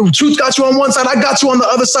 Truth got you on one side, I got you on the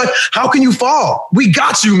other side. How can you fall? We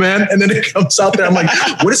got you, man. And then it comes out there. I'm like,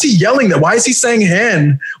 what is he yelling at? Why is he saying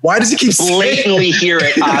hand? Why does he keep blatantly hear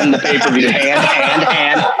it on the pay-per-view?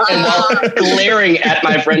 Hand, and while glaring at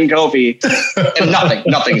my friend Kofi, and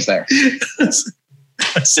nothing's there.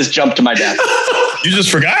 Just jumped to my death. You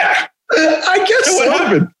just forgot? I guess so. What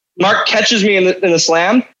happened? Mark catches me in the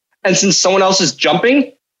slam, and since someone else is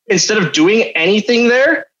jumping, instead of doing anything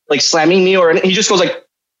there, like slamming me, or he just goes like,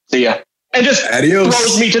 "See ya," and just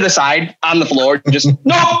throws me to the side on the floor. Just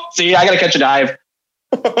no, see, I gotta catch a dive.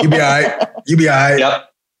 You be all right. You be all right. Yep.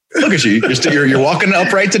 Look at you. You're walking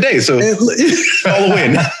upright today, so it's all a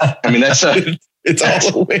win. I mean, it's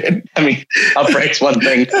all a win. I mean, upright's one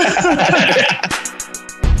thing.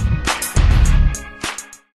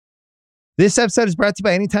 This episode is brought to you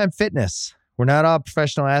by Anytime Fitness. We're not all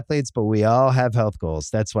professional athletes, but we all have health goals.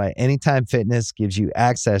 That's why Anytime Fitness gives you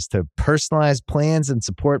access to personalized plans and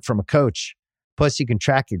support from a coach. Plus, you can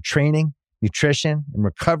track your training, nutrition, and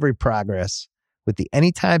recovery progress with the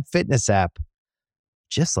Anytime Fitness app,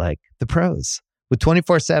 just like the pros. With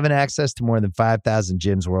 24/7 access to more than 5,000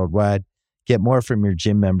 gyms worldwide, get more from your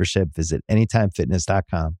gym membership. Visit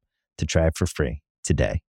anytimefitness.com to try it for free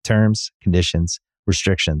today. Terms, conditions,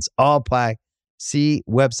 restrictions all apply. See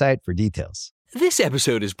website for details. This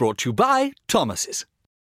episode is brought to you by Thomas's.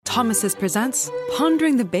 Thomas's presents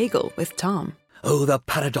Pondering the Bagel with Tom. Oh, the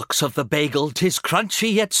paradox of the bagel. 'Tis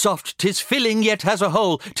crunchy yet soft, 'tis filling yet has a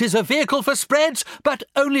hole. 'Tis a vehicle for spreads, but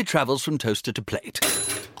only travels from toaster to plate.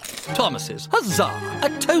 Thomas's, huzzah, a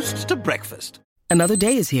toast to breakfast. Another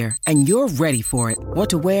day is here, and you're ready for it. What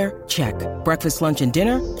to wear? Check. Breakfast, lunch, and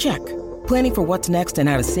dinner? Check. Planning for what's next and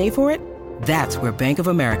how to save for it? That's where Bank of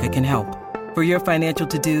America can help. For your financial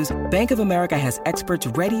to-dos, Bank of America has experts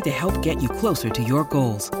ready to help get you closer to your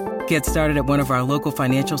goals. Get started at one of our local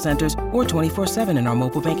financial centers or 24/7 in our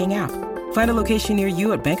mobile banking app. Find a location near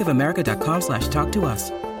you at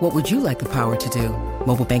bankofamerica.com/talktous. What would you like the power to do?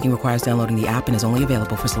 Mobile banking requires downloading the app and is only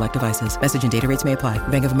available for select devices. Message and data rates may apply.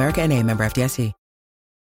 Bank of America NA, member FDIC.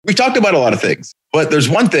 We talked about a lot of things, but there's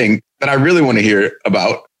one thing that I really want to hear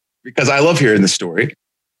about because I love hearing the story.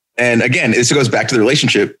 And again, this goes back to the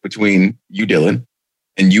relationship between you, Dylan,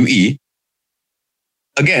 and you, E.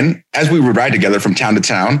 Again, as we would ride together from town to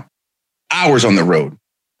town, hours on the road,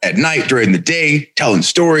 at night, during the day, telling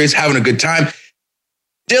stories, having a good time.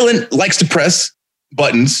 Dylan likes to press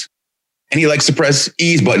buttons, and he likes to press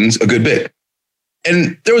E's buttons a good bit.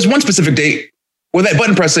 And there was one specific day where that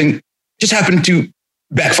button pressing just happened to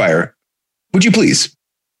backfire. Would you please?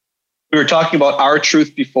 We were talking about our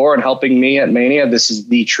truth before and helping me at Mania. This is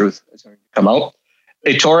the truth that's going to come out.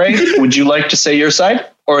 Hey, Torre, would you like to say your side,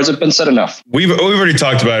 or has it been said enough? We've already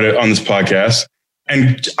talked about it on this podcast.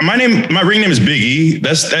 And my ring name is Big E.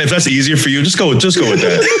 If that's easier for you, just go with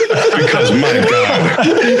that. Because my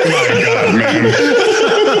God, man,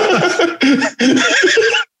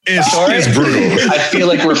 it's brutal. I feel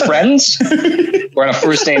like we're friends. We're on a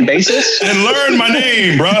first name basis. And learn my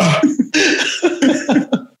name, bro.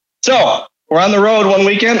 So we're on the road one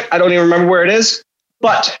weekend. I don't even remember where it is,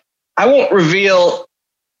 but I won't reveal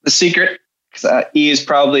the secret because E is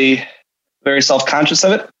probably very self-conscious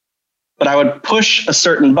of it. But I would push a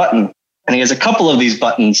certain button, and he has a couple of these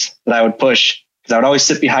buttons that I would push because I would always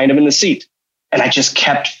sit behind him in the seat, and I just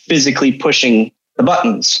kept physically pushing the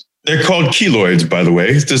buttons. They're called keloids, by the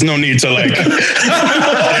way. There's no need to dance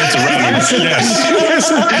around it.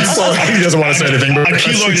 Yes. Well, he doesn't want to say anything. A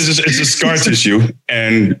keloid is it's a scar tissue,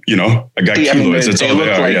 and I got keloids. That's all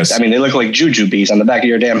they are. Yes. I mean, they look like juju bees on the back of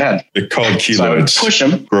your damn head. They're called keloids. So I would push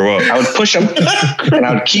them. Grow up. I would push them, and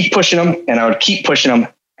I would keep pushing them, and I would keep pushing them.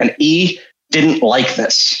 And E didn't like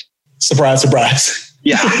this. Surprise, surprise.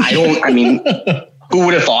 Yeah, who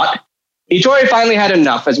would have thought? Ettore finally had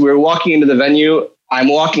enough. As we were walking into the venue, I'm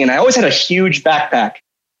walking, and I always had a huge backpack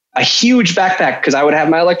because I would have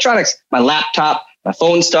my electronics, my laptop, my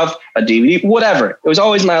phone stuff, a DVD, whatever. It was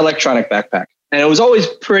always my electronic backpack, and it was always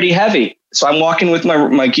pretty heavy. So I'm walking with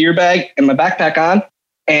my gear bag and my backpack on,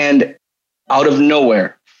 and out of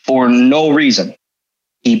nowhere, for no reason,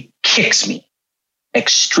 he kicks me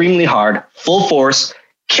extremely hard, full force,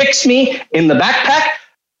 kicks me in the backpack.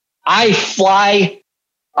 I fly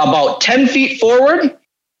about 10 feet forward.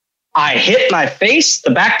 I hit my face.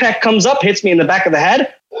 The backpack comes up, hits me in the back of the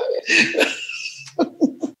head.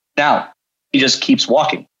 Now, he just keeps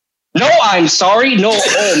walking. No, I'm sorry. No,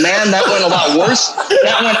 oh man, that went a lot worse.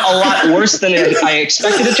 That went a lot worse than I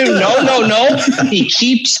expected it to. No. He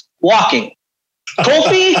keeps walking.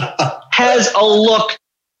 Kofi has a look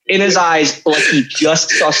in his eyes like he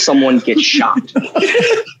just saw someone get shot.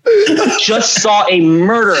 Just saw a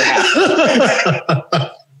murder happen.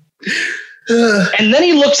 And then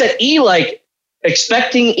he looks at E like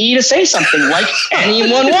expecting E to say something like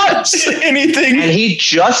anyone would. Anything. And he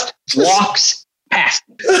just walks past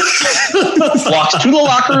me. Walks to the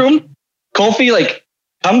locker room. Kofi like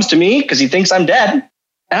comes to me because he thinks I'm dead.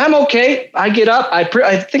 And I'm okay. I get up. I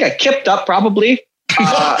think I kipped up probably. Full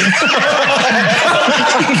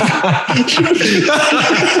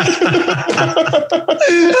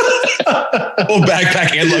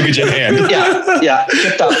backpack and luggage in hand. Yeah,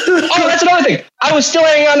 kipped up. Oh, that's another thing. I was still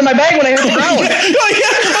hanging on to my bag when I hit the ground. I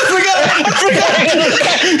forgot.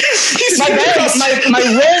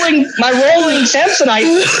 My rolling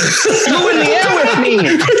Samsonite flew in the air with me.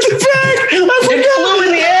 It flew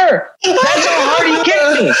in the air. That's how hard he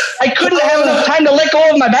kicked me. I couldn't have enough time to let go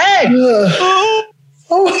of my bag.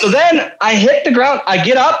 So then I hit the ground. I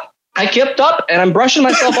get up. I kipped up, and I'm brushing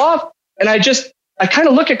myself off. And I kind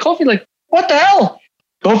of look at Kofi like, what the hell?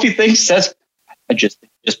 Kofi says, I just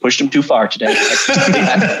pushed him too far today.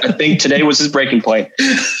 I think today was his breaking point.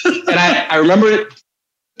 And I remember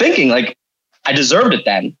thinking, like, I deserved it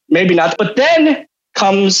then. Maybe not. But then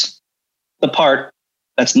comes the part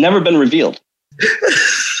that's never been revealed.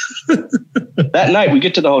 That night, we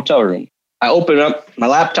get to the hotel room. I open up my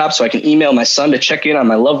laptop so I can email my son to check in on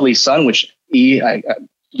my lovely son, which you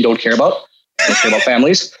don't care about. I don't care about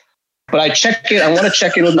families. But I want to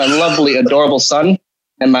check in with my lovely, adorable son,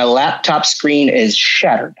 and my laptop screen is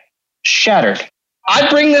shattered. I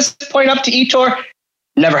bring this point up to Etor.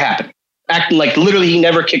 Never happened. Acting like literally he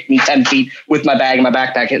never kicked me 10 feet with my bag and my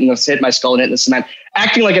backpack hit my skull and hitting the cement.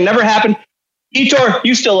 Acting like it never happened. Etor,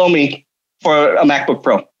 you still owe me for a MacBook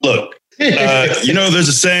Pro. Look, there's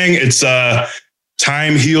a saying, it's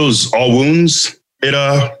time heals all wounds. It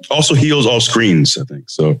also heals all screens, I think.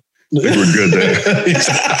 So I think we're good there.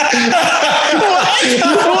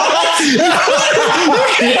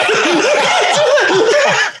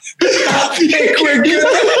 We're good.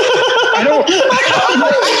 I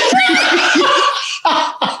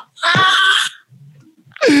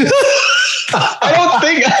don't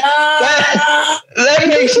think that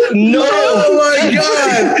makes no. Oh my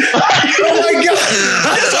god! It's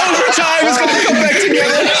overtime. It's gonna come back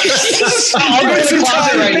together. I'll go in the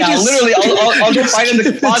closet right now. Literally, I'll go find in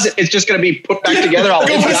the closet. It's just gonna be put back together. I'll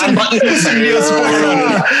hit the on button. Put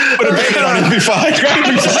a band on it. It'll be fine.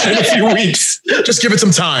 It'll be fine in a few weeks. Just give it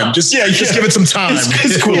some time. Just give it some time.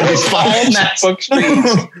 It's cool. It's fine. MacBook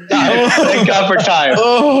screens. Thank God for time.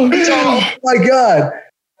 Oh my god!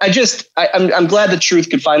 I'm glad the truth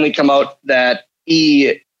could finally come out that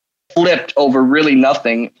he flipped over really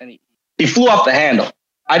nothing and he flew off the handle.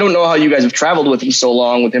 I don't know how you guys have traveled with him so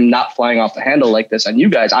long with him not flying off the handle like this. And you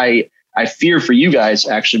guys, I fear for you guys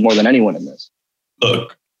actually more than anyone in this.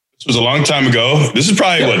 Look, this was a long time ago. This is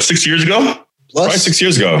probably 6 years ago? Probably 6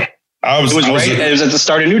 years ago. It was at the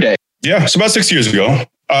start of New Day. Yeah, it's about 6 years ago.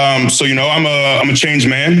 So I'm a changed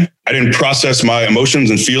man. I didn't process my emotions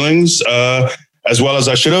and feelings as well as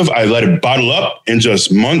I should have. I let it bottle up in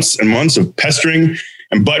just months and months of pestering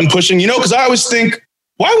and button pushing, because I always think,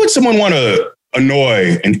 why would someone want to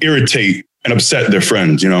annoy and irritate and upset their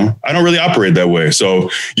friends? I don't really operate that way. So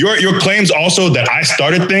your claims also that I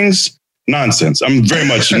started things, nonsense. I'm very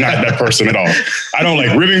much not that person at all. I don't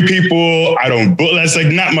like ribbing people. That's like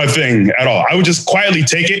not my thing at all. I would just quietly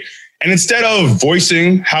take it. And instead of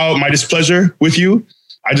voicing my displeasure with you,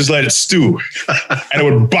 I just let it stew and it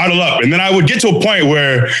would bottle up. And then I would get to a point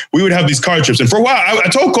where we would have these card trips. And for a while, I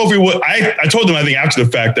told Kofi I told him, I think after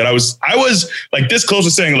the fact, that I was like this close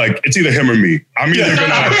to saying like, it's either him or me. I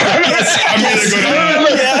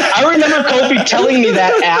remember Kofi telling me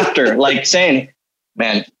that after, like saying,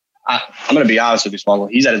 man, I'm going to be honest with you, Swoggle.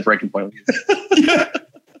 He's at his breaking point.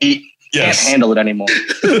 He can't handle it anymore.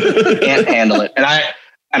 Can't handle it. And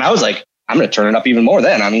I was like, I'm going to turn it up even more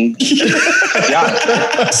then. I mean,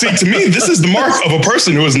 yeah. See, to me, this is the mark of a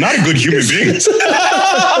person who is not a good human being.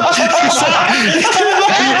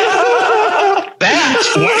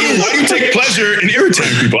 Why do you take pleasure in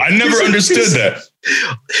irritating people? I never understood that.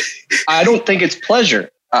 I don't think it's pleasure.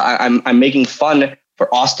 I'm making fun for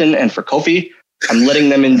Austin and for Kofi. I'm letting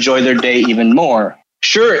them enjoy their day even more.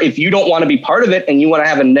 Sure, if you don't want to be part of it and you want to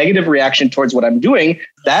have a negative reaction towards what I'm doing,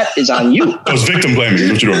 that is on you. That was victim blaming.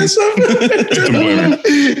 What you doing? Victim blaming.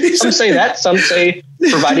 Some say that. Some say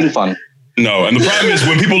providing fun. No. And the problem is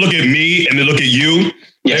when people look at me and they look at you,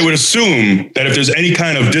 they would assume that if there's any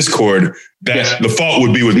kind of discord, that the fault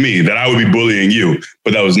would be with me, that I would be bullying you.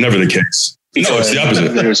 But that was never the case. No, it's the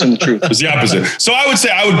opposite. It's the opposite. So I would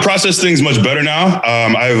say I would process things much better now.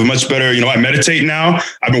 I have a much better, I meditate now.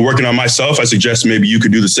 I've been working on myself. I suggest maybe you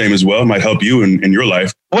could do the same as well. It might help you in your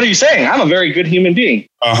life. What are you saying? I'm a very good human being.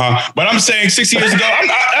 But I'm saying 6 years ago,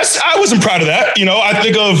 I wasn't proud of that.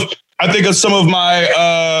 I think of some of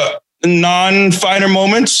my non-finer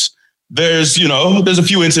moments. There's a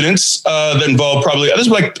few incidents that involve there's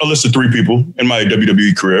like a list of 3 people in my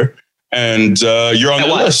WWE career. And you're on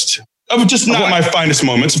the list. Of just not my finest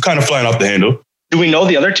moments of kind of flying off the handle. Do we know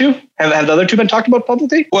the other 2? Have the other 2 been talked about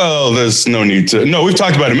publicly? Well, there's no need to. No, we've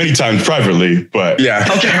talked about it many times privately, but yeah.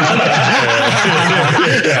 Okay.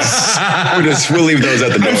 We'll leave those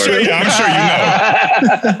at the door. I'm sure you know.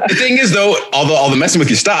 The thing is, though, all the messing with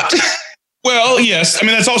you stopped. Well, yes. I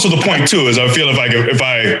mean, that's also the point too. Is I feel if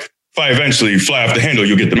I eventually fly off the handle,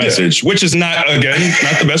 you'll get the message, which is not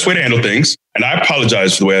the best way to handle things. And I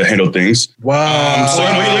apologize for the way I handle things. Wow.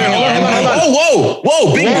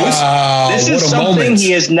 Whoa, big news. This is something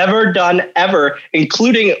he has never done ever,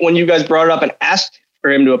 including when you guys brought it up and asked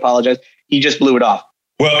for him to apologize. He just blew it off.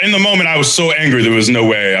 Well, in the moment, I was so angry, there was no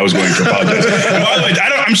way I was going to apologize.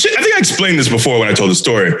 I think I explained this before when I told the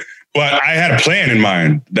story, but I had a plan in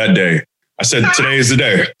mind that day. I said, today is the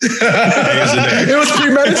day. It was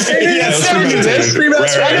premeditated? Yeah, it was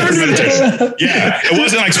premeditated. Yeah, it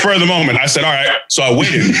wasn't like spur of the moment. I said, all right. So I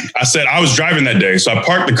waited. I said, I was driving that day. So I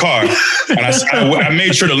parked the car and I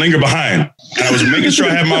made sure to linger behind. And I was making sure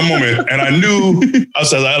I had my moment. And I knew, I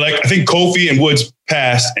think Kofi and Woods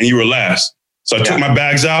passed and you were last. So I took my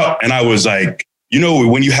bags out and I was like,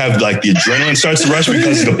 when you have like the adrenaline starts to rush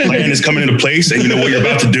because the plan is coming into place and you know what you're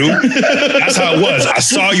about to do. That's how it was. I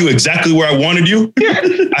saw you exactly where I wanted you.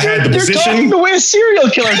 I had the position. You're talking the way a serial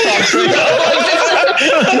killer talks.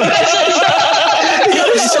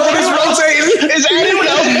 Is anyone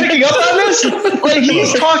else picking up on this? Like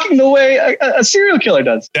he's talking the way a serial killer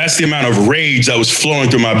does. That's the amount of rage that was flowing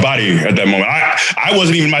through my body at that moment. I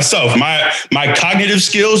wasn't even myself. My cognitive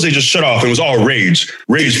skills, they just shut off. It was all rage.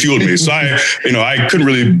 Rage fueled me. So I couldn't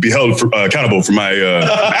really be held accountable for my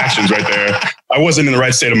actions right there. I wasn't in the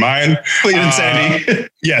right state of mind. Complete insanity.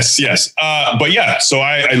 Yes. But yeah, so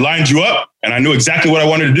I lined you up and I knew exactly what I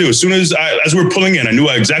wanted to do. As soon as we were pulling in, I knew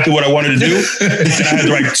exactly what I wanted to do. And I had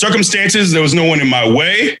the right circumstances. There was no one in my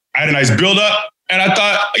way. I had a nice build up. And I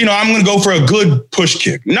thought, I'm going to go for a good push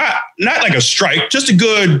kick. Not like a strike, just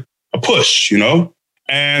a push,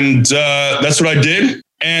 And that's what I did.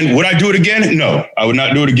 And would I do it again? No, I would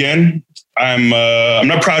not do it again. I'm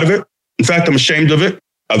not proud of it. In fact, I'm ashamed of it,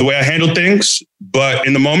 the way I handled things. But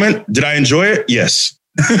in the moment, did I enjoy it? Yes.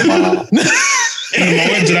 Wow. In the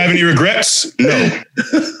moment, did I have any regrets? No.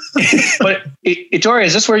 But Ettore,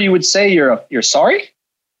 is this where you would say you're sorry?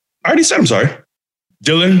 I already said I'm sorry.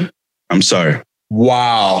 Dylan, I'm sorry.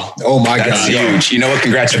 Wow. Oh my God. That's huge. You know what?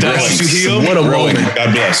 Congratulations. What a moment.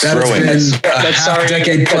 God bless. That has been a half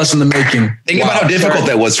decade plus in the making. Think about how difficult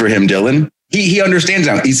that was for him, Dylan. He understands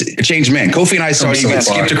now. He's a changed man. Kofi and I saw you get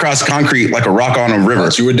skipped across concrete like a rock on a river.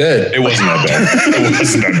 You were dead. It wasn't that bad. It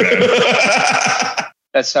wasn't that bad.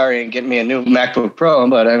 That's sorry and get me a new MacBook Pro,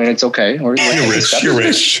 but I mean, it's okay. You're rich. You're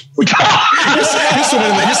rich. You're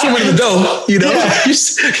swimming in the dough, You're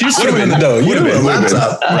swimming in the dough. You have a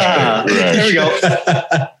laptop. Right. There we go.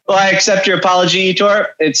 Well, I accept your apology,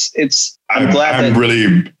 Ettore. I'm glad. I'm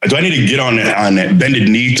really. Do I need to get on bended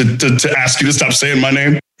knee to ask you to stop saying my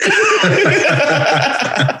name?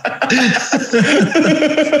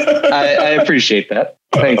 I appreciate that.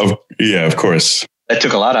 Thank you. Yeah, of course. That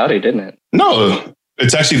took a lot out of you, didn't it? No.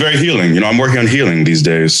 It's actually very healing. I'm working on healing these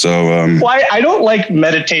days. So, why I don't like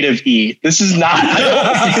meditative E. This is not.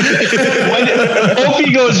 When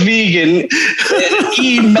Kofi goes vegan,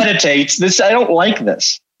 E meditates. I don't like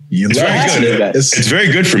this. It's very good. It's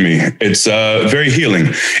very good for me. It's very healing.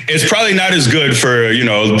 It's probably not as good for,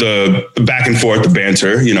 the back and forth, the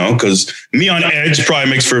banter, because me on edge probably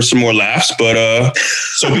makes for some more laughs, but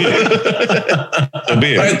so be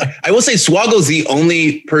it. I will say Swoggle's the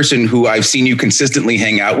only person who I've seen you consistently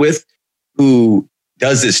hang out with who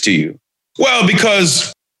does this to you. Well,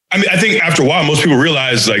 because I think after a while, most people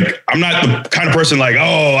realize I'm not the kind of person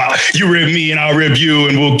you rib me and I'll rib you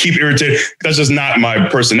and we'll keep irritated. That's just not my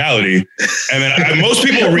personality. And then most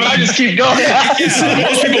people read. I just keep going.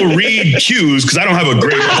 Most people read cues because I don't have a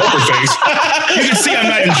great poker face. You can see I'm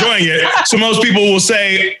not enjoying it. So most people will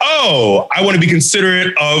say, "Oh, I want to be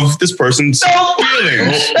considerate of this person's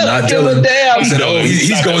feelings." Not Dylan. He said, "Oh,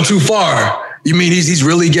 he's going too far." You mean he's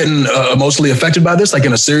really getting emotionally affected by this, like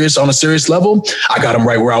on a serious level? I got him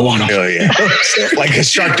right where I want him. Hell yeah. Like a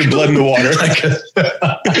shark to blood in the water.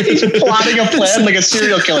 He's plotting a plan like a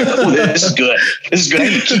serial killer. Oh, this is good. This is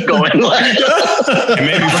good. Keep going. It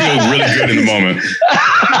made me feel really good in the moment.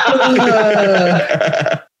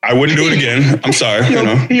 I wouldn't do it again. I'm sorry.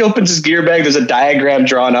 He opens his gear bag. There's a diagram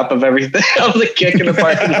drawn up of everything of the kick in the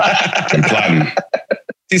parking lot. I'm plotting.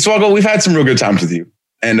 See, Swoggle, we've had some real good times with you.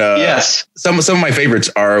 And yes, some of my favorites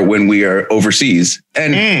are when we are overseas.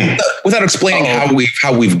 And without explaining how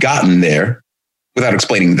we've gotten there, without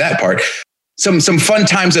explaining that part, some fun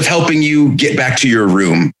times of helping you get back to your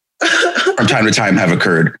room from time to time have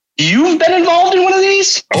occurred. You've been involved in one of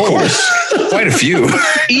these? Of course. Quite a few.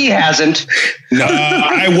 He hasn't. No.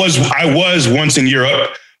 I was once in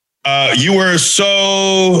Europe. You were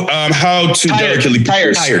so how to delicately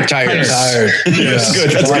tired. Yes,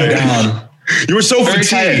 good. That's good. Down. You were so very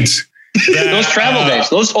fatigued. Those travel days,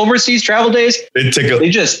 those overseas travel days, they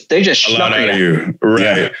just a lot out of you.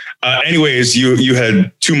 Right. Yeah. Anyways, you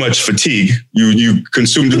had too much fatigue. You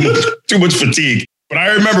consumed too much fatigue. But I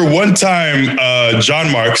remember one time,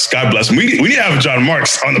 John Marks, God bless him. We need to have John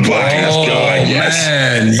Marks on the podcast. Man.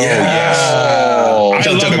 Yes.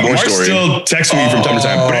 I love him. Mark still texts me from time to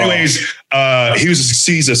time. But anyways,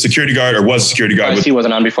 he's a security guard or was a security guard. He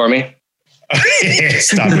wasn't on before me.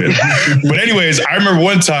 Stop it. But anyways, I remember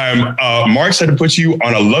one time, Marks had to put you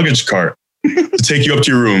on a luggage cart to take you up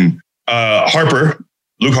to your room.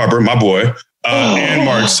 Luke Harper, my boy, and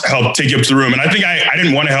Marks helped take you up to the room. And I think I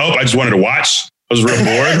didn't want to help. I just wanted to watch. I was real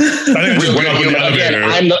bored. I think I just went up in the elevator.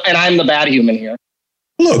 I'm the bad human here.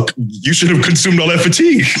 Look, you should have consumed all that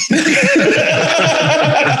fatigue.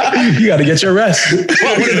 You got to get your rest.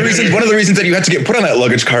 Well, one of the reasons that you had to get put on that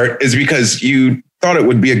luggage cart is because you thought it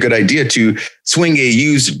would be a good idea to swing a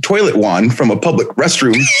used toilet wand from a public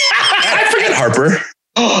restroom. I forget Harper.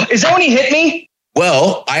 Is that when he hit me?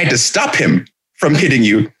 Well, I had to stop him from hitting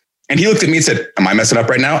you. And he looked at me and said, "Am I messing up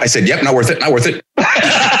right now?" I said, "Yep, not worth it, not worth it."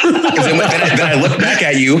 Because then I looked back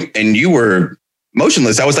at you and you were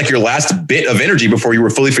motionless. That was like your last bit of energy before you were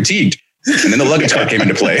fully fatigued. And then the luggage cart came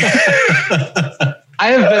into play.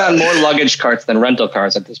 I have been on more luggage carts than rental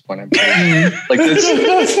cars at this point. There's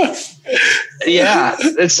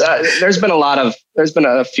been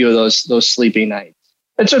a few of those sleepy nights.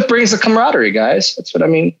 It just brings the camaraderie, guys. That's what I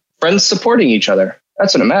mean. Friends supporting each other.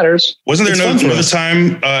 That's what it matters. Wasn't there another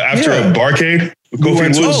time after a barcade? We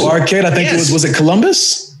went to a barcade. I think was it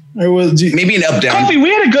Columbus? Or was maybe an up down? Kofi, we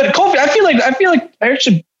had a good Kofi. I feel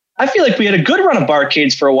like we had a good run of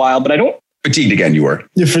barcades for a while, but I don't. Fatigued again, you were.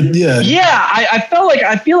 I feel like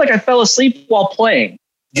I fell asleep while playing.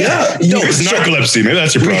 Yeah. No, it's narcolepsy. Maybe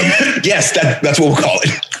that's your problem. Yes, that's what we'll call it.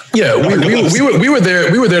 Yeah, we were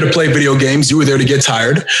there. We were there to play video games. You were there to get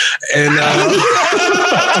tired, and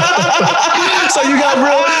so you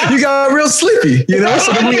got real sleepy. You know,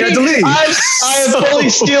 so then we had to leave. I am fully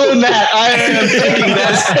stealing that. I am taking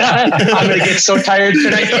that. I'm gonna get so tired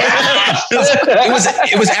tonight.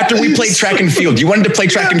 It was after we played track and field. You wanted to play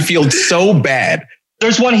track and field so bad.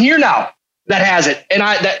 There's one here now that has it, and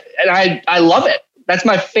I love it. That's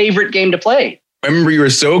my favorite game to play. I remember you were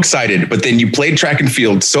so excited, but then you played track and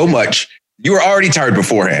field so much. You were already tired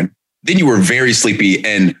beforehand. Then you were very sleepy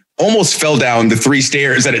and almost fell down the 3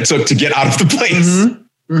 stairs that it took to get out of the place.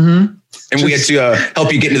 Mm-hmm. Mm-hmm. And we had to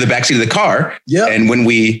help you get into the backseat of the car. Yeah. And when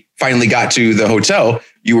we finally got to the hotel,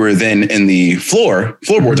 you were then in the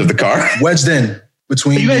floorboards of the car. Wedged in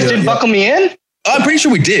between. You guys didn't buckle me in? I'm pretty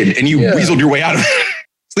sure we did. And you weaseled your way out of it.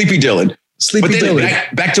 Sleepy Dylan. But then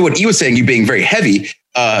back to what he was saying, you being very heavy,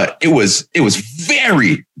 it was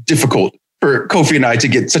very difficult for Kofi and I to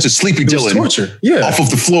get such a sleepy Dylan off of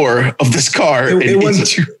the floor of this car. It wasn't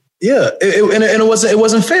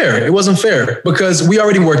fair. It wasn't fair because we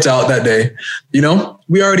already worked out that day. You know,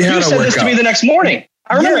 we already had our workout. You said this to me the next morning.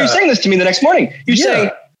 I remember you saying this to me the next morning. You saying,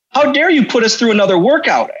 "How dare you put us through another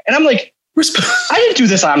workout?" And I'm like, I didn't do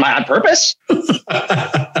this on purpose. You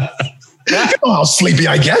know how sleepy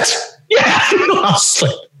I get. Yeah.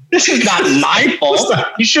 This is not my fault.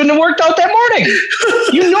 You shouldn't have worked out that morning.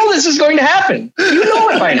 You know this is going to happen. You know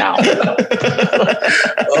it by now.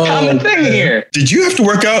 Common thing here. Did you have to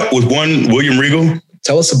work out with one William Regal?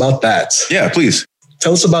 Tell us about that. Yeah, please.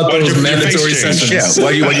 Tell us about those mandatory sessions. Yeah,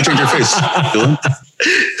 why'd you change your face, Dylan?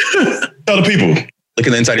 Tell the people. Look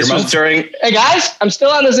in the inside of your mouth. Hey guys, I'm still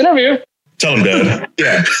on this interview. Tell him, Dad.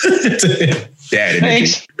 Yeah. Dad.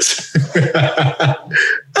 Thanks.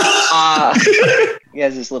 He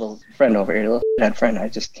has this little friend over here, little friend. I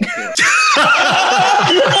just can't do it.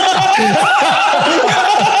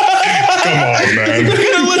 on, man. You're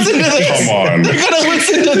gonna listen to this. Come on. You're gonna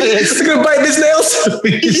listen to this. He's gonna bite his nails.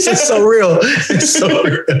 It's just so real. It's so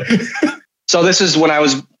real. So this is when I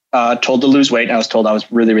was told to lose weight. And I was told I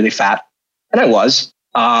was really, really fat. And I was.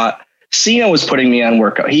 Cena was putting me on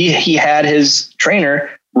workout. He had his trainer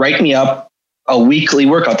write me up a weekly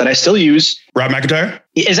workout that I still use. Rob McIntyre?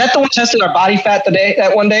 Is that the one who tested our body fat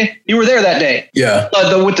that one day? You were there that day. Yeah.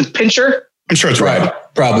 With the pincher? I'm sure it's Rob.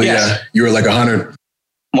 Probably, Yes. yeah. You were like 100.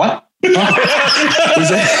 What? Was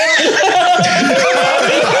that?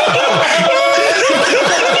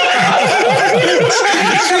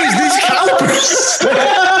 Jeez, these calipers.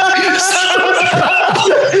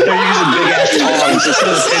 They're using big ass tongs instead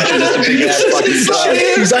of the pincher, just a big ass fucking tongue.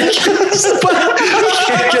 Jeez, I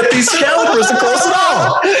can't get these calipers to close at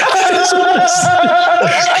all.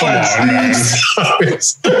 Come on, man.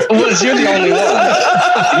 Liz, you're the only one.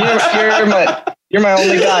 You're my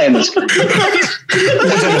only guy in this group.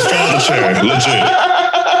 What's almost fell out the chair?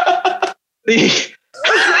 Legit.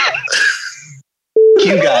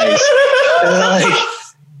 You guys. Like,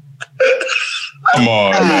 Come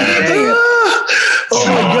on, man. dang it. Oh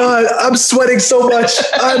my God, I'm sweating so much.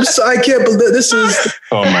 I can't believe this is.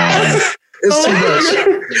 Oh, man. It's too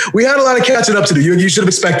much. We had a lot of catching up to do. You should have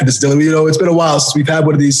expected this, Dylan. You know, it's been a while since we've had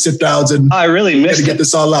one of these sit downs, and I really had missed to get it.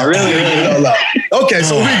 this all out. Okay,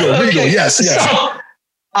 so Regal, yes. So,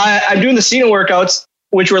 I'm doing the Cena workouts,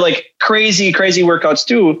 which were like crazy workouts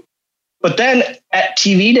too. But then at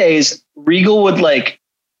TV days, Regal would like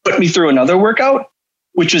put me through another workout,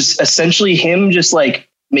 which was essentially him just like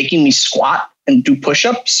making me squat and do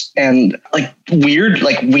push-ups and like weird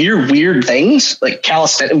things, like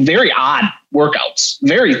calisthenics, very odd workouts.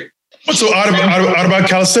 What's so odd about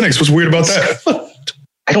calisthenics? What's weird about that?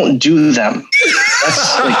 I don't do them.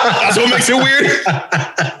 That's what makes it weird?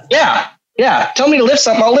 Yeah. Tell me to lift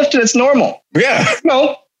something, I'll lift it. It's normal. Yeah.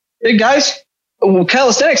 No, big guys,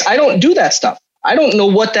 calisthenics, I don't do that stuff. I don't know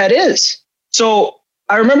what that is. So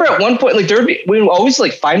I remember at one point, like we would always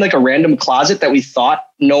like find like a random closet that we thought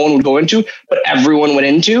no one would go into, but everyone went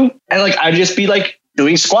into. And like, I'd just be like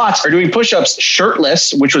doing squats or doing push-ups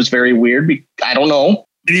shirtless, which was very weird. I don't know.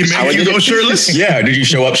 Did he make you go shirtless? Yeah. Did you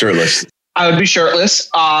show up shirtless? I would be shirtless.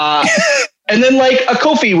 And then like a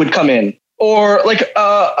Kofi would come in, or like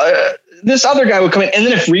this other guy would come in. And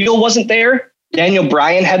then if Regal wasn't there, Daniel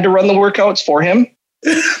Bryan had to run the workouts for him.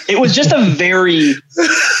 It was just a very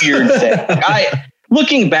weird thing.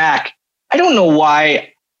 Looking back, I don't know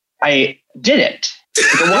why I did it.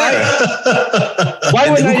 Why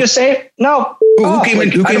wouldn't I just say no? Who came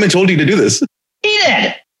and told you to do this? He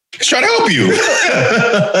did. He's trying to help you.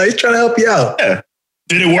 He's trying to help you out. Yeah.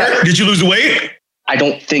 Did it work? Did you lose the weight? I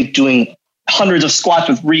don't think doing hundreds of squats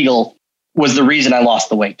with Regal was the reason I lost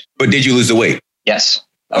the weight. But did you lose the weight? Yes.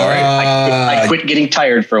 All right. I quit getting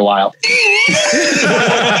tired for a while.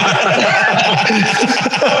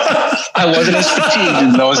 I wasn't as fatigued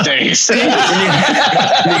in those days. You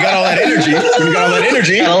got all that energy.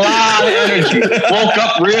 A lot of energy. Woke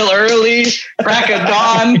up real early, crack of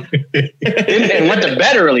dawn, and went to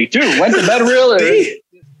bed early too. Went to bed real early.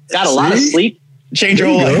 Got a lot of sleep. Change your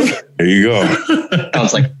whole life. There you go.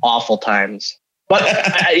 Sounds like awful times. But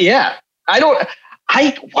yeah, I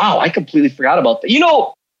completely forgot about that. You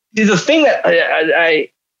know, the thing that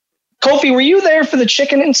Kofi, were you there for the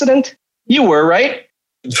chicken incident? You were, right?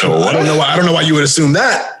 So I don't know why you would assume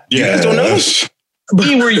that. Yeah. You guys don't know?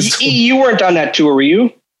 You weren't on that tour, were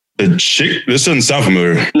you? This doesn't sound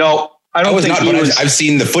familiar. No, I don't was think not, he but was. I've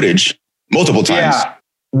seen the footage multiple times. Yeah.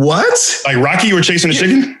 What? Like Rocky, you were chasing a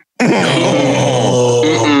chicken?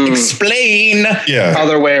 Explain. Yeah.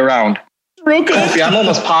 Other way around. Kofi, I'm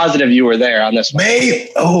almost positive you were there on this one.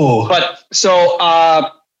 Mate. Oh. But so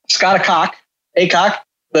Scott Acock,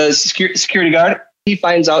 the security guard, he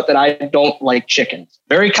finds out that I don't like chickens.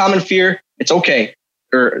 Very common fear. It's okay.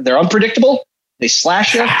 They're unpredictable. They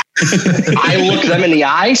slash you. I look them in the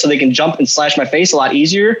eye so they can jump and slash my face a lot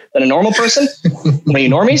easier than a normal person. When you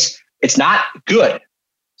normies, it's not good.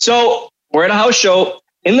 So we're at a house show.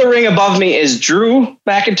 In the ring above me is Drew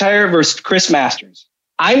McIntyre versus Chris Masters.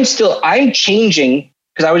 I'm changing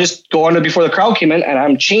because I would just go under before the crowd came in, and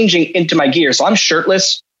I'm changing into my gear. So I'm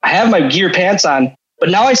shirtless. I have my gear pants on, but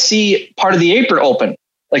now I see part of the apron open,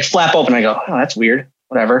 like flap open. I go, oh, that's weird.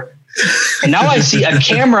 Whatever. And now I see a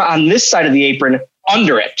camera on this side of the apron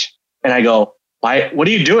under it. And I go, why? What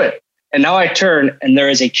are you doing? And now I turn, and there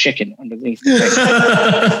is a chicken underneath the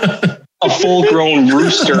ring. A full-grown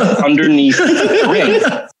rooster underneath the ring.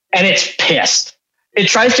 And it's pissed. It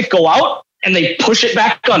tries to go out, and they push it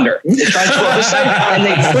back under. It tries to go on this side, and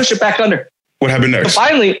they push it back under. What happened next? So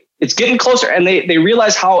finally, it's getting closer, and they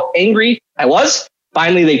realize how angry I was.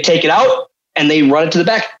 Finally, they take it out and they run it to the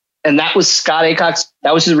back. And that was Scott Aycock's,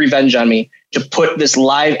 that was his revenge on me, to put this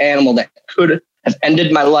live animal that could have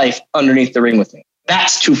ended my life underneath the ring with me.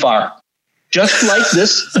 That's too far. Just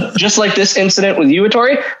like this incident with you,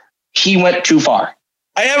 Ettore, he went too far.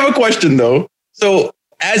 I have a question though. So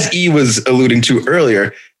as E was alluding to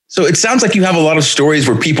earlier, so it sounds like you have a lot of stories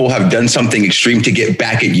where people have done something extreme to get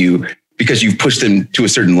back at you because you've pushed them to a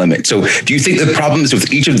certain limit. So do you think the problem is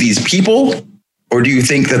with each of these people, or do you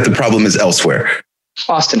think that the problem is elsewhere?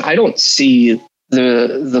 Austin, I don't see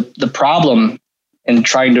the problem in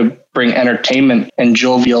trying to bring entertainment and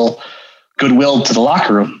jovial goodwill to the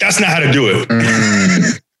locker room. That's not how to do it.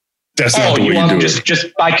 That's not the way you do it.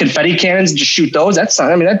 Just buy confetti cannons and just shoot those? That's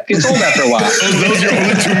not, I mean, that gets old after a while. those are your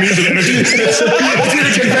only two means of entertainment. Let's get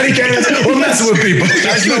the confetti cannons. We're messing with people.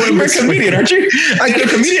 You're a comedian, aren't you? You're a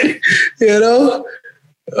comedian. You know?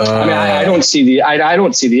 I mean, I don't see the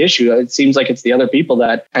issue. It seems like it's the other people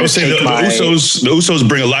that. I was saying the Usos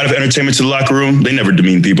bring a lot of entertainment to the locker room. They never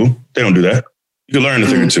demean people. They don't do that. You can learn a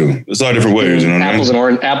thing or two. There's a lot of different ways. You know, apples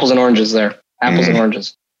and oranges there. Apples and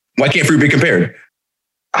oranges. Why can't fruit be compared?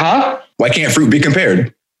 Huh? Why can't fruit be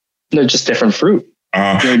compared? They're just different fruit.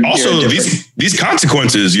 Also, these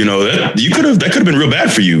consequences, you know, that could have been real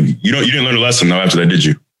bad for you. You didn't learn a lesson though after that, did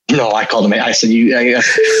you? No, I called him. I said,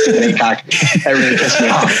 Aycock. That really pissed me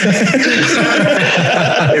off.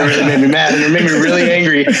 It really made me mad. And it made me really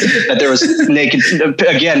angry that there was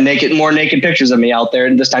more naked pictures of me out there,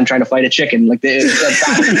 and this time trying to fight a chicken. Like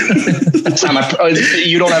that's not my.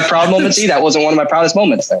 You don't have proud moments. See, that wasn't one of my proudest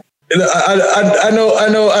moments there. I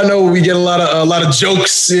know. We get a lot of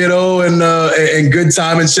jokes, you know, and good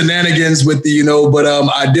time and shenanigans with the, you know. But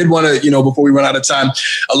I did want to, you know, before we run out of time,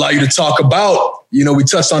 allow you to talk about, you know, we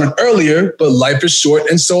touched on it earlier, but life is short,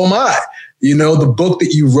 and so am I. You know, the book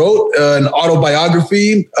that you wrote, an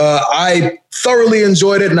autobiography. I thoroughly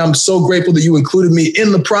enjoyed it, and I'm so grateful that you included me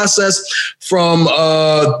in the process from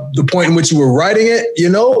the point in which you were writing it. You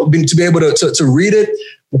know, to be able to read it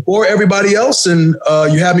before everybody else, and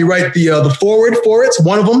you had me write the foreword for it.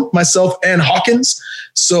 One of them, myself and Hawkins.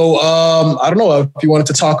 So I don't know if you wanted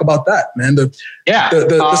to talk about that, man. The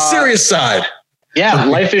serious side. Yeah,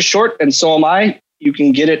 life is short, and so am I. You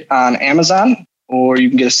can get it on Amazon, or you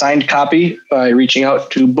can get a signed copy by reaching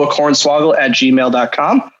out to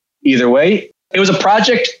bookhornswoggle@gmail.com. Either way, it was a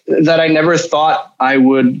project that I never thought I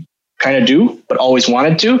would kind of do, but always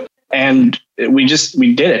wanted to. And we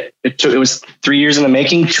did it. It was 3 years in the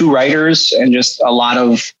making, 2 writers, and just a lot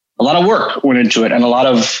of work went into it, and a lot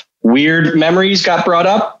of weird memories got brought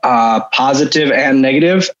up, positive and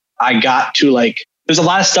negative. I got to there's a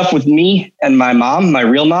lot of stuff with me and my mom, my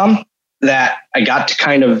real mom, that I got to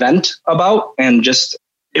kind of vent about, and just,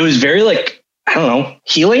 it was very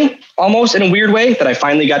healing almost in a weird way, that I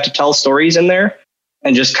finally got to tell stories in there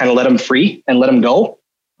and just kind of let them free and let them go.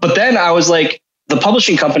 But then I was like, the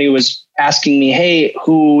publishing company was asking me, hey,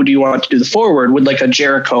 who do you want to do the forward? Would like a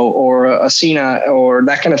Jericho or a Cena or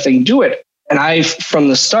that kind of thing do it? And from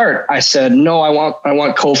the start, I said, no, I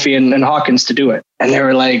want Kofi and Hawkins to do it. And they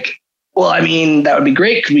were like, well, I mean, that would be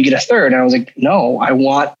great. Could we get a third? And I was like, no, I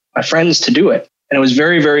want my friends to do it. And it was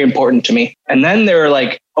very, very important to me. And then they were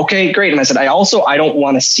like, okay, great. And I said, I don't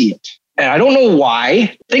want to see it. And I don't know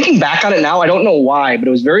why. Thinking back on it now, I don't know why, but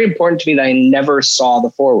it was very important to me that I never saw the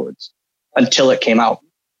forwards until it came out.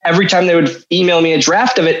 Every time they would email me a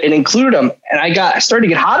draft of it, it included them. And I started to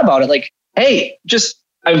get hot about it. Like, hey,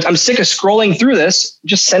 I'm sick of scrolling through this.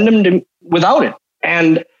 Just send them to without it.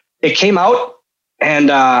 And it came out.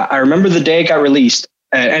 And I remember the day it got released.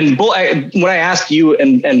 And when I asked you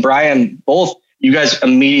and Brian, both, you guys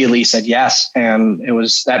immediately said yes. And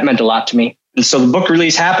that meant a lot to me. And so the book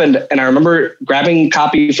release happened. And I remember grabbing a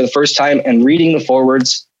copy for the first time and reading the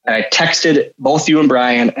forwards. And I texted both you and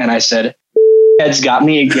Brian, and I said, heads got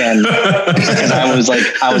me again. Because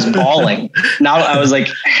I was bawling. Now I was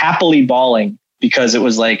happily bawling, because it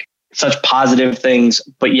was such positive things,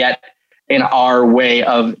 but yet in our way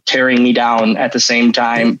of tearing me down at the same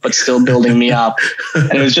time, but still building me up.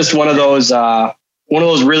 And it was just one of those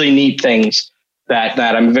really neat things that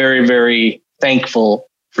I'm very, very thankful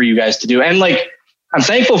for you guys to do. And I'm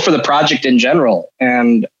thankful for the project in general.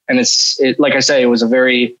 And like I say, it was a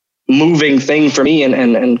very moving thing for me,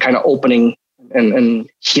 and kind of opening and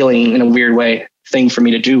healing in a weird way thing for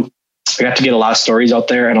me to do. I got to get a lot of stories out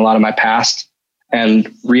there and a lot of my past and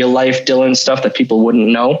real life Dylan stuff that people wouldn't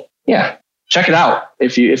know. Yeah. Check it out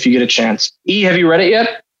if you get a chance. E, have you read it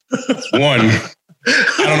yet? One,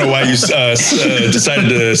 I don't know why you decided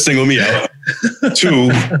to single me out.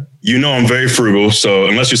 Two, I'm very frugal, so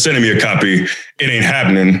unless you're sending me a copy, it ain't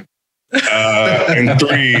happening. And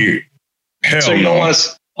three, Hell so you don't want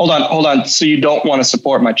to, hold on. So you don't want to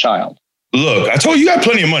support my child? Look, I told you got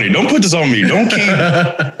plenty of money. Don't put this on me. Don't keep.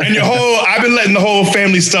 And I've been letting the whole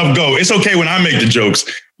family stuff go. It's okay when I make the jokes,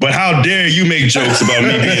 but how dare you make jokes about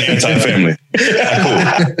me being anti-family?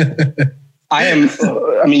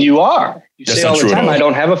 Cool. You are. You say all the time, I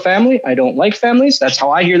don't have a family. I don't like families. That's how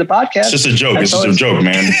I hear the podcast. It's just a joke. It's just a joke,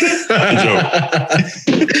 man.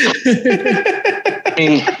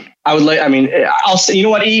 I'll say, you know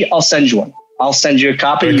what, E? I'll send you one. I'll send you a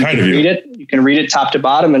copy. You can read it. You can read it top to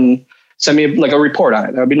bottom and send me a report on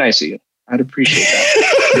it. That would be nice of you. I'd appreciate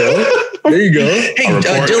that. There you go. Hey,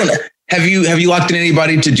 Dylan, have you locked in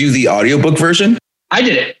anybody to do the audiobook version? I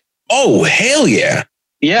did it. Oh, hell yeah.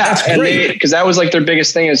 Yeah. That's great. Because that was like their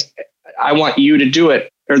biggest thing is I want you to do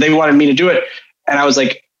it, or they wanted me to do it. And I was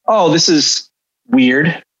like, oh, this is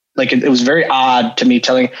weird. Like it was very odd to me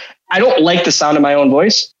I don't like the sound of my own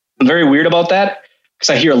voice. I'm very weird about that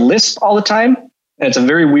because I hear a lisp all the time. And it's a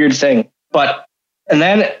very weird thing. And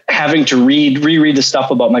then having to reread the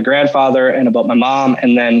stuff about my grandfather and about my mom.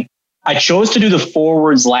 And then I chose to do the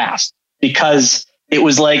forwards last because it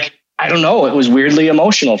was like, I don't know, it was weirdly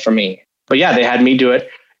emotional for me. But yeah, they had me do it.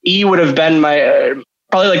 E would have been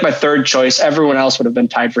probably like my third choice. Everyone else would have been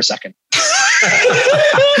tied for second.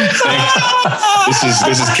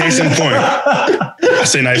 This is case in point. I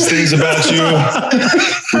say nice things about you.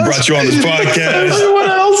 We brought you on this podcast. Everyone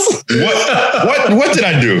else. What did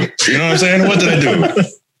I do? You know what I'm saying? What did I do?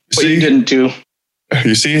 You didn't do.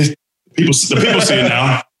 You see, the people see it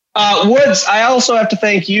now. Woods, I also have to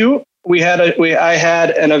thank you. I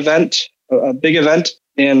had an event, a big event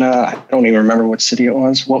in I don't even remember what city it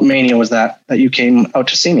was. What Mania was that you came out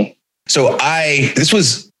to see me? So this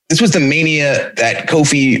was the Mania that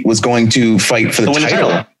Kofi was going to fight for the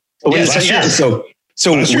title. Last year. So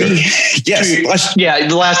the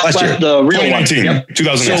real one.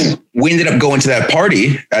 2019. So we ended up going to that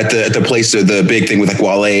party at the place, the big thing with like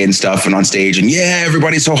Wale and stuff, and on stage, and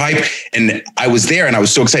everybody's so hyped. And I was there, and I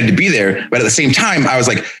was so excited to be there. But at the same time, I was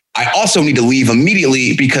like, I also need to leave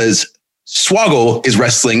immediately because Swoggle is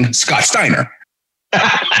wrestling Scott Steiner.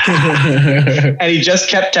 And he just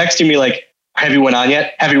kept texting me like, have you went on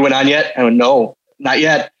yet? Have you went on yet? I went, no, not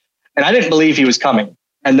yet. And I didn't believe he was coming.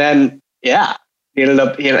 And then, he ended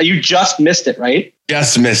up, you just missed it, right?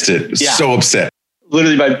 Just missed it. Yeah. So upset.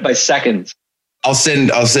 Literally by seconds. I'll send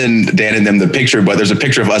Dan and them the picture, but there's a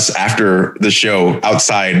picture of us after the show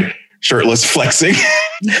outside, shirtless, flexing.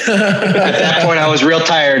 At that point, I was real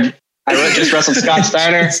tired. I just wrestled Scott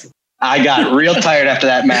Steiner. I got real tired after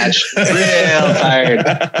that match. Real tired.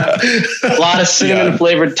 A lot of cinnamon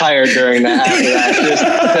flavored tired during that. After that,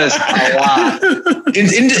 just a lot.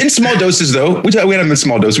 In small doses, though. We had them in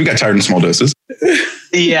small doses. We got tired in small doses.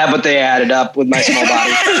 Yeah, but they added up with my small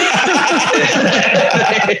body.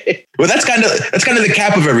 Well, that's kind of the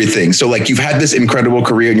cap of everything. So, like, you've had this incredible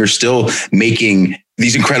career, and you're still making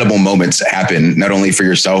these incredible moments happen, not only for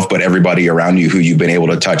yourself, but everybody around you who you've been able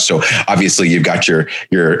to touch. So obviously you've got your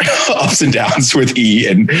ups and downs with E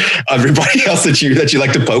and everybody else that you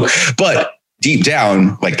like to poke, but deep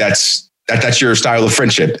down, like that's your style of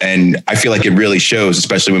friendship. And I feel like it really shows,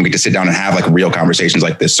 especially when we get to sit down and have like real conversations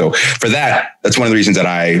like this. So for that's one of the reasons that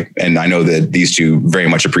I know that these two very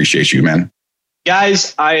much appreciate you, man.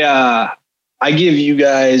 Guys, I give you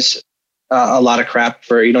guys a lot of crap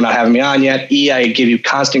for not having me on yet. E, I give you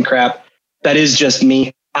constant crap. That is just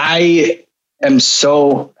me. I am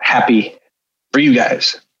so happy for you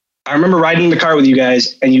guys. I remember riding in the car with you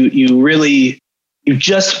guys, and you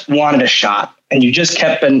just wanted a shot, and you just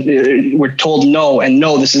kept were told no,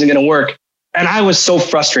 this isn't going to work. And I was so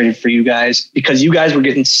frustrated for you guys because you guys were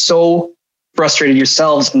getting so frustrated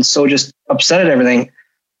yourselves and so just upset at everything.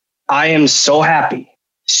 I am so happy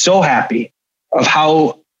of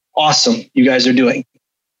how awesome you guys are doing.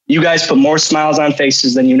 You guys put more smiles on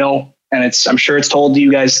faces than you know, and I'm sure it's told to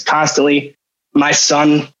you guys constantly. My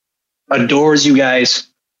son adores you guys.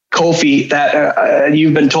 Kofi, that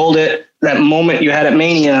you've been told it. That moment you had at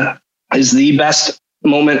Mania is the best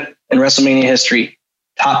moment in WrestleMania history,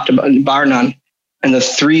 top to bar none. And the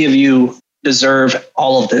three of you deserve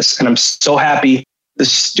all of this, and I'm so happy. The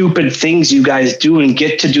stupid things you guys do and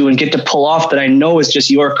get to pull off that I know is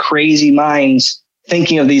just your crazy minds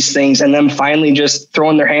thinking of these things and then finally just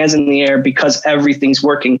throwing their hands in the air because everything's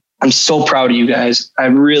working. I'm so proud of you guys. I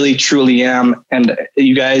really, truly am. And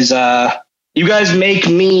you guys make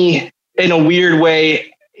me in a weird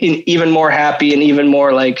way even more happy and even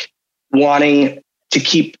more like wanting to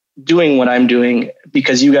keep doing what I'm doing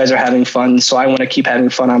because you guys are having fun. So I want to keep having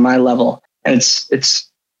fun on my level. And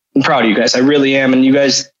I'm proud of you guys. I really am. And you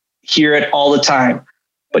guys hear it all the time,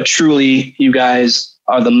 but truly you guys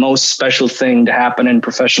are the most special thing to happen in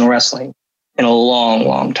professional wrestling in a long,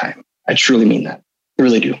 long time. I truly mean that. I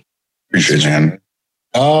really do. Appreciate you, man.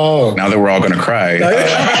 Oh, now that we're all going to cry.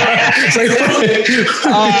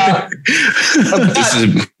 This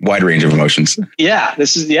is a wide range of emotions. Yeah,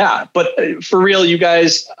 But for real, you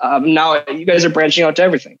guys, now you guys are branching out to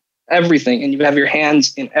everything, and you have your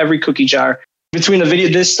hands in every cookie jar. Between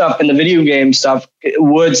this stuff and the video game stuff,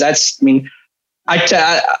 Woods, I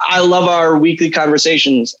love our weekly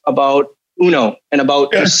conversations about Uno and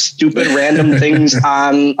about stupid random things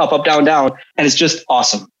on Up, Down, Down. And it's just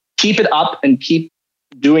awesome. Keep it up and keep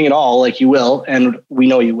doing it all like you will. And we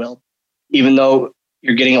know you will, even though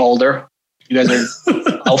you're getting older. You guys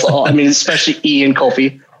are also, especially E and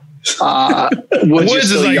Kofi.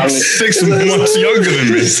 Woods is like young. 6 months younger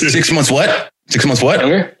than me. 6 months what? 6 months what?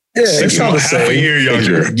 Younger? Yeah, it's all the same. Half a year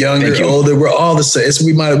younger. Younger, older. We're all the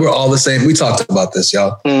same. We're all the same. We talked about this,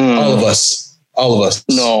 y'all. All of us.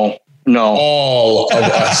 No. All of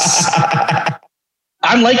us.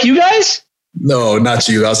 I'm like you guys? No, not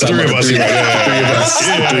you. I was talking about the three of us.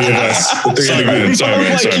 Sorry, man.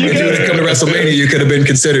 If you would have come to WrestleMania, you could have been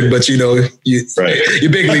considered, but you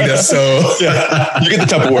big league us, so you get the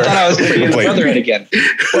Tupperware. I thought I was going to be brother in again.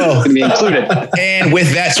 Well, to be included. And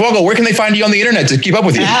with that, Swoggle, where can they find you on the internet to keep up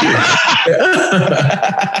with you?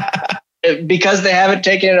 Because they haven't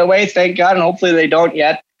taken it away, thank God, and hopefully they don't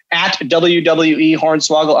yet. At WWE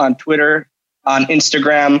Hornswoggle on Twitter, on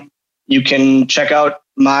Instagram. You can check out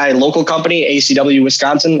my local company, ACW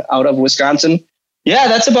Wisconsin, out of Wisconsin. Yeah,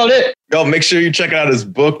 that's about it. Yo, make sure you check out his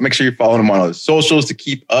book. Make sure you follow him on all his socials to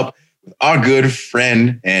keep up with our good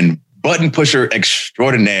friend and button pusher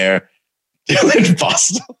extraordinaire, Dylan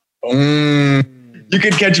Foster. You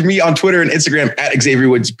can catch me on Twitter and Instagram at Xavier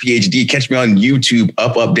Woods PhD. Catch me on YouTube.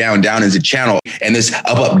 Up, Down, Down is a channel. And this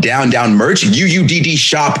Up, Down, Down merch,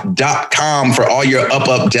 uuddshop.com for all your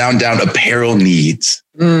Up, Down, Down apparel needs.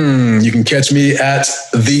 You can catch me at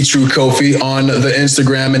The True Kofi on the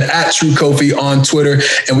Instagram and at True Kofi on Twitter.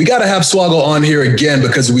 And we got to have Swoggle on here again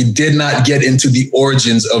because we did not get into the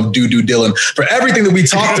origins of Doo-Doo Dylan. For everything that we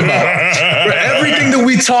talked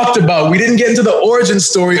about, we didn't get into the origin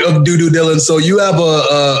story of Doo-Doo Dylan. So you have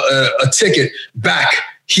a ticket back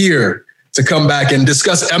here to come back and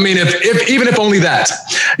discuss. I mean, if only that,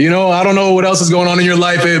 I don't know what else is going on in your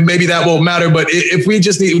life. Maybe that won't matter. But if we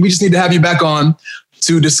just need to have you back on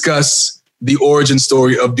to discuss the origin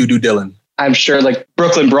story of Doo-Doo Dylan. I'm sure like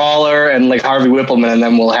Brooklyn Brawler and like Harvey Whippleman and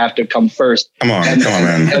them will have to come first. Come on,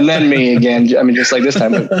 man. And then me again. Just like this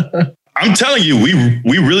time. I'm telling you,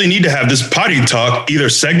 we really need to have this potty talk, either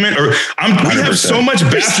segment or we have so much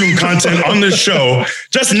bathroom content on this show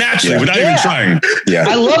just naturally without even trying. Yeah.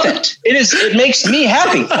 I love it. It makes me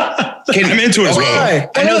happy. I'm into it as well.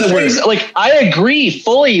 I know that I agree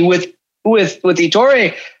fully with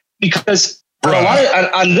Ettore because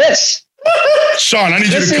on this. Sean, I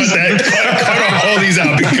need you to cut all these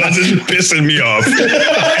out because it's pissing me off.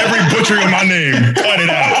 Every butchering of my name, cut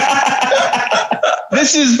it out.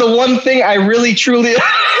 This is the one thing I really truly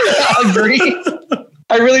agree.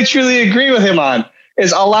 I really truly agree with him on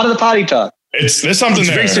is a lot of the potty talk. There's something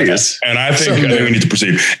there, very serious. And I think we need to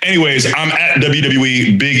proceed. Anyways, I'm at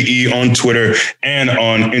WWE Big E on Twitter and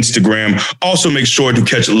on Instagram. Also, make sure to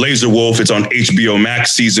catch Laser Wolf. It's on HBO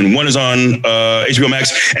Max. Season 1 is on HBO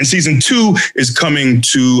Max, and season 2 is coming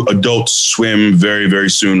to Adult Swim very, very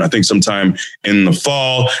soon. I think sometime in the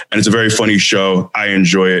fall. And it's a very funny show. I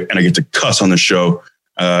enjoy it, and I get to cuss on the show.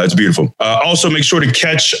 It's beautiful. Also, make sure to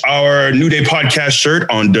catch our New Day podcast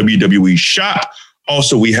shirt on WWE Shop.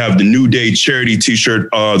 Also, we have the New Day charity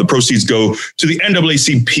T-shirt. The proceeds go to the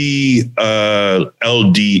NAACP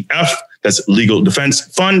LDF. That's Legal Defense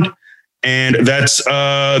Fund. And that's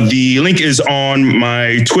the link is on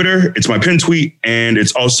my Twitter. It's my pin tweet, and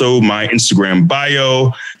it's also my Instagram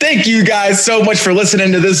bio. Thank you guys so much for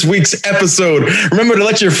listening to this week's episode. Remember to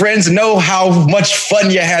let your friends know how much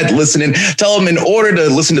fun you had listening. Tell them in order to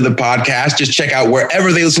listen to the podcast, just check out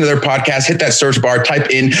wherever they listen to their podcast, hit that search bar,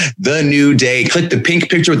 type in The New Day, click the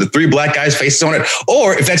pink picture with the 3 black guys' faces on it.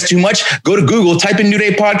 Or if that's too much, go to Google, type in New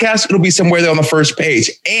Day Podcast. It'll be somewhere there on the first page.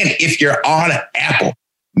 And if you're on Apple,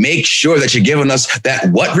 make sure that you're giving us that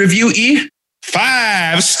what review, E?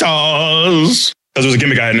 5 stars. Because it was a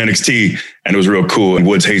gimmick I had in NXT, and it was real cool. And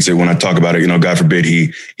Woods hates it when I talk about it. God forbid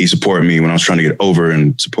he supported me when I was trying to get over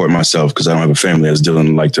and support myself because I don't have a family, as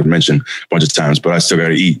Dylan liked to mention a bunch of times. But I still got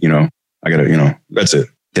to eat, I got to, that's it.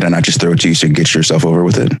 Did I not just throw it to you so you get yourself over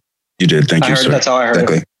with it? You did. Thank you, sir. That's how I heard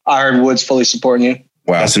it. I heard Woods fully supporting you.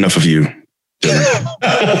 Wow. That's enough of you.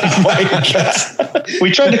 Oh my God.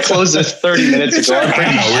 We tried to close this 30 minutes ago.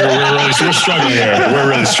 We're struggling here. We're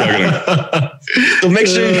really struggling. So make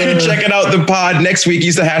sure you check it out, the pod. Next week,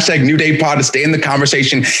 use the hashtag New Day Pod to stay in the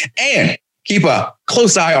conversation and keep a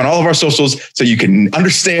close eye on all of our socials so you can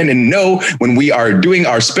understand and know when we are doing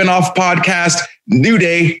our spinoff podcast, New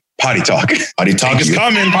Day Potty Talk. Potty Talk is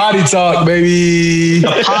coming. Potty Talk, baby.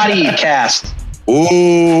 The Potty Cast.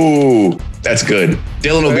 Ooh, that's good.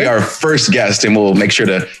 Dylan will be our first guest, and we'll make sure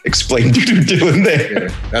to explain to Dylan there.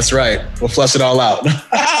 That's right. We'll flush it all out.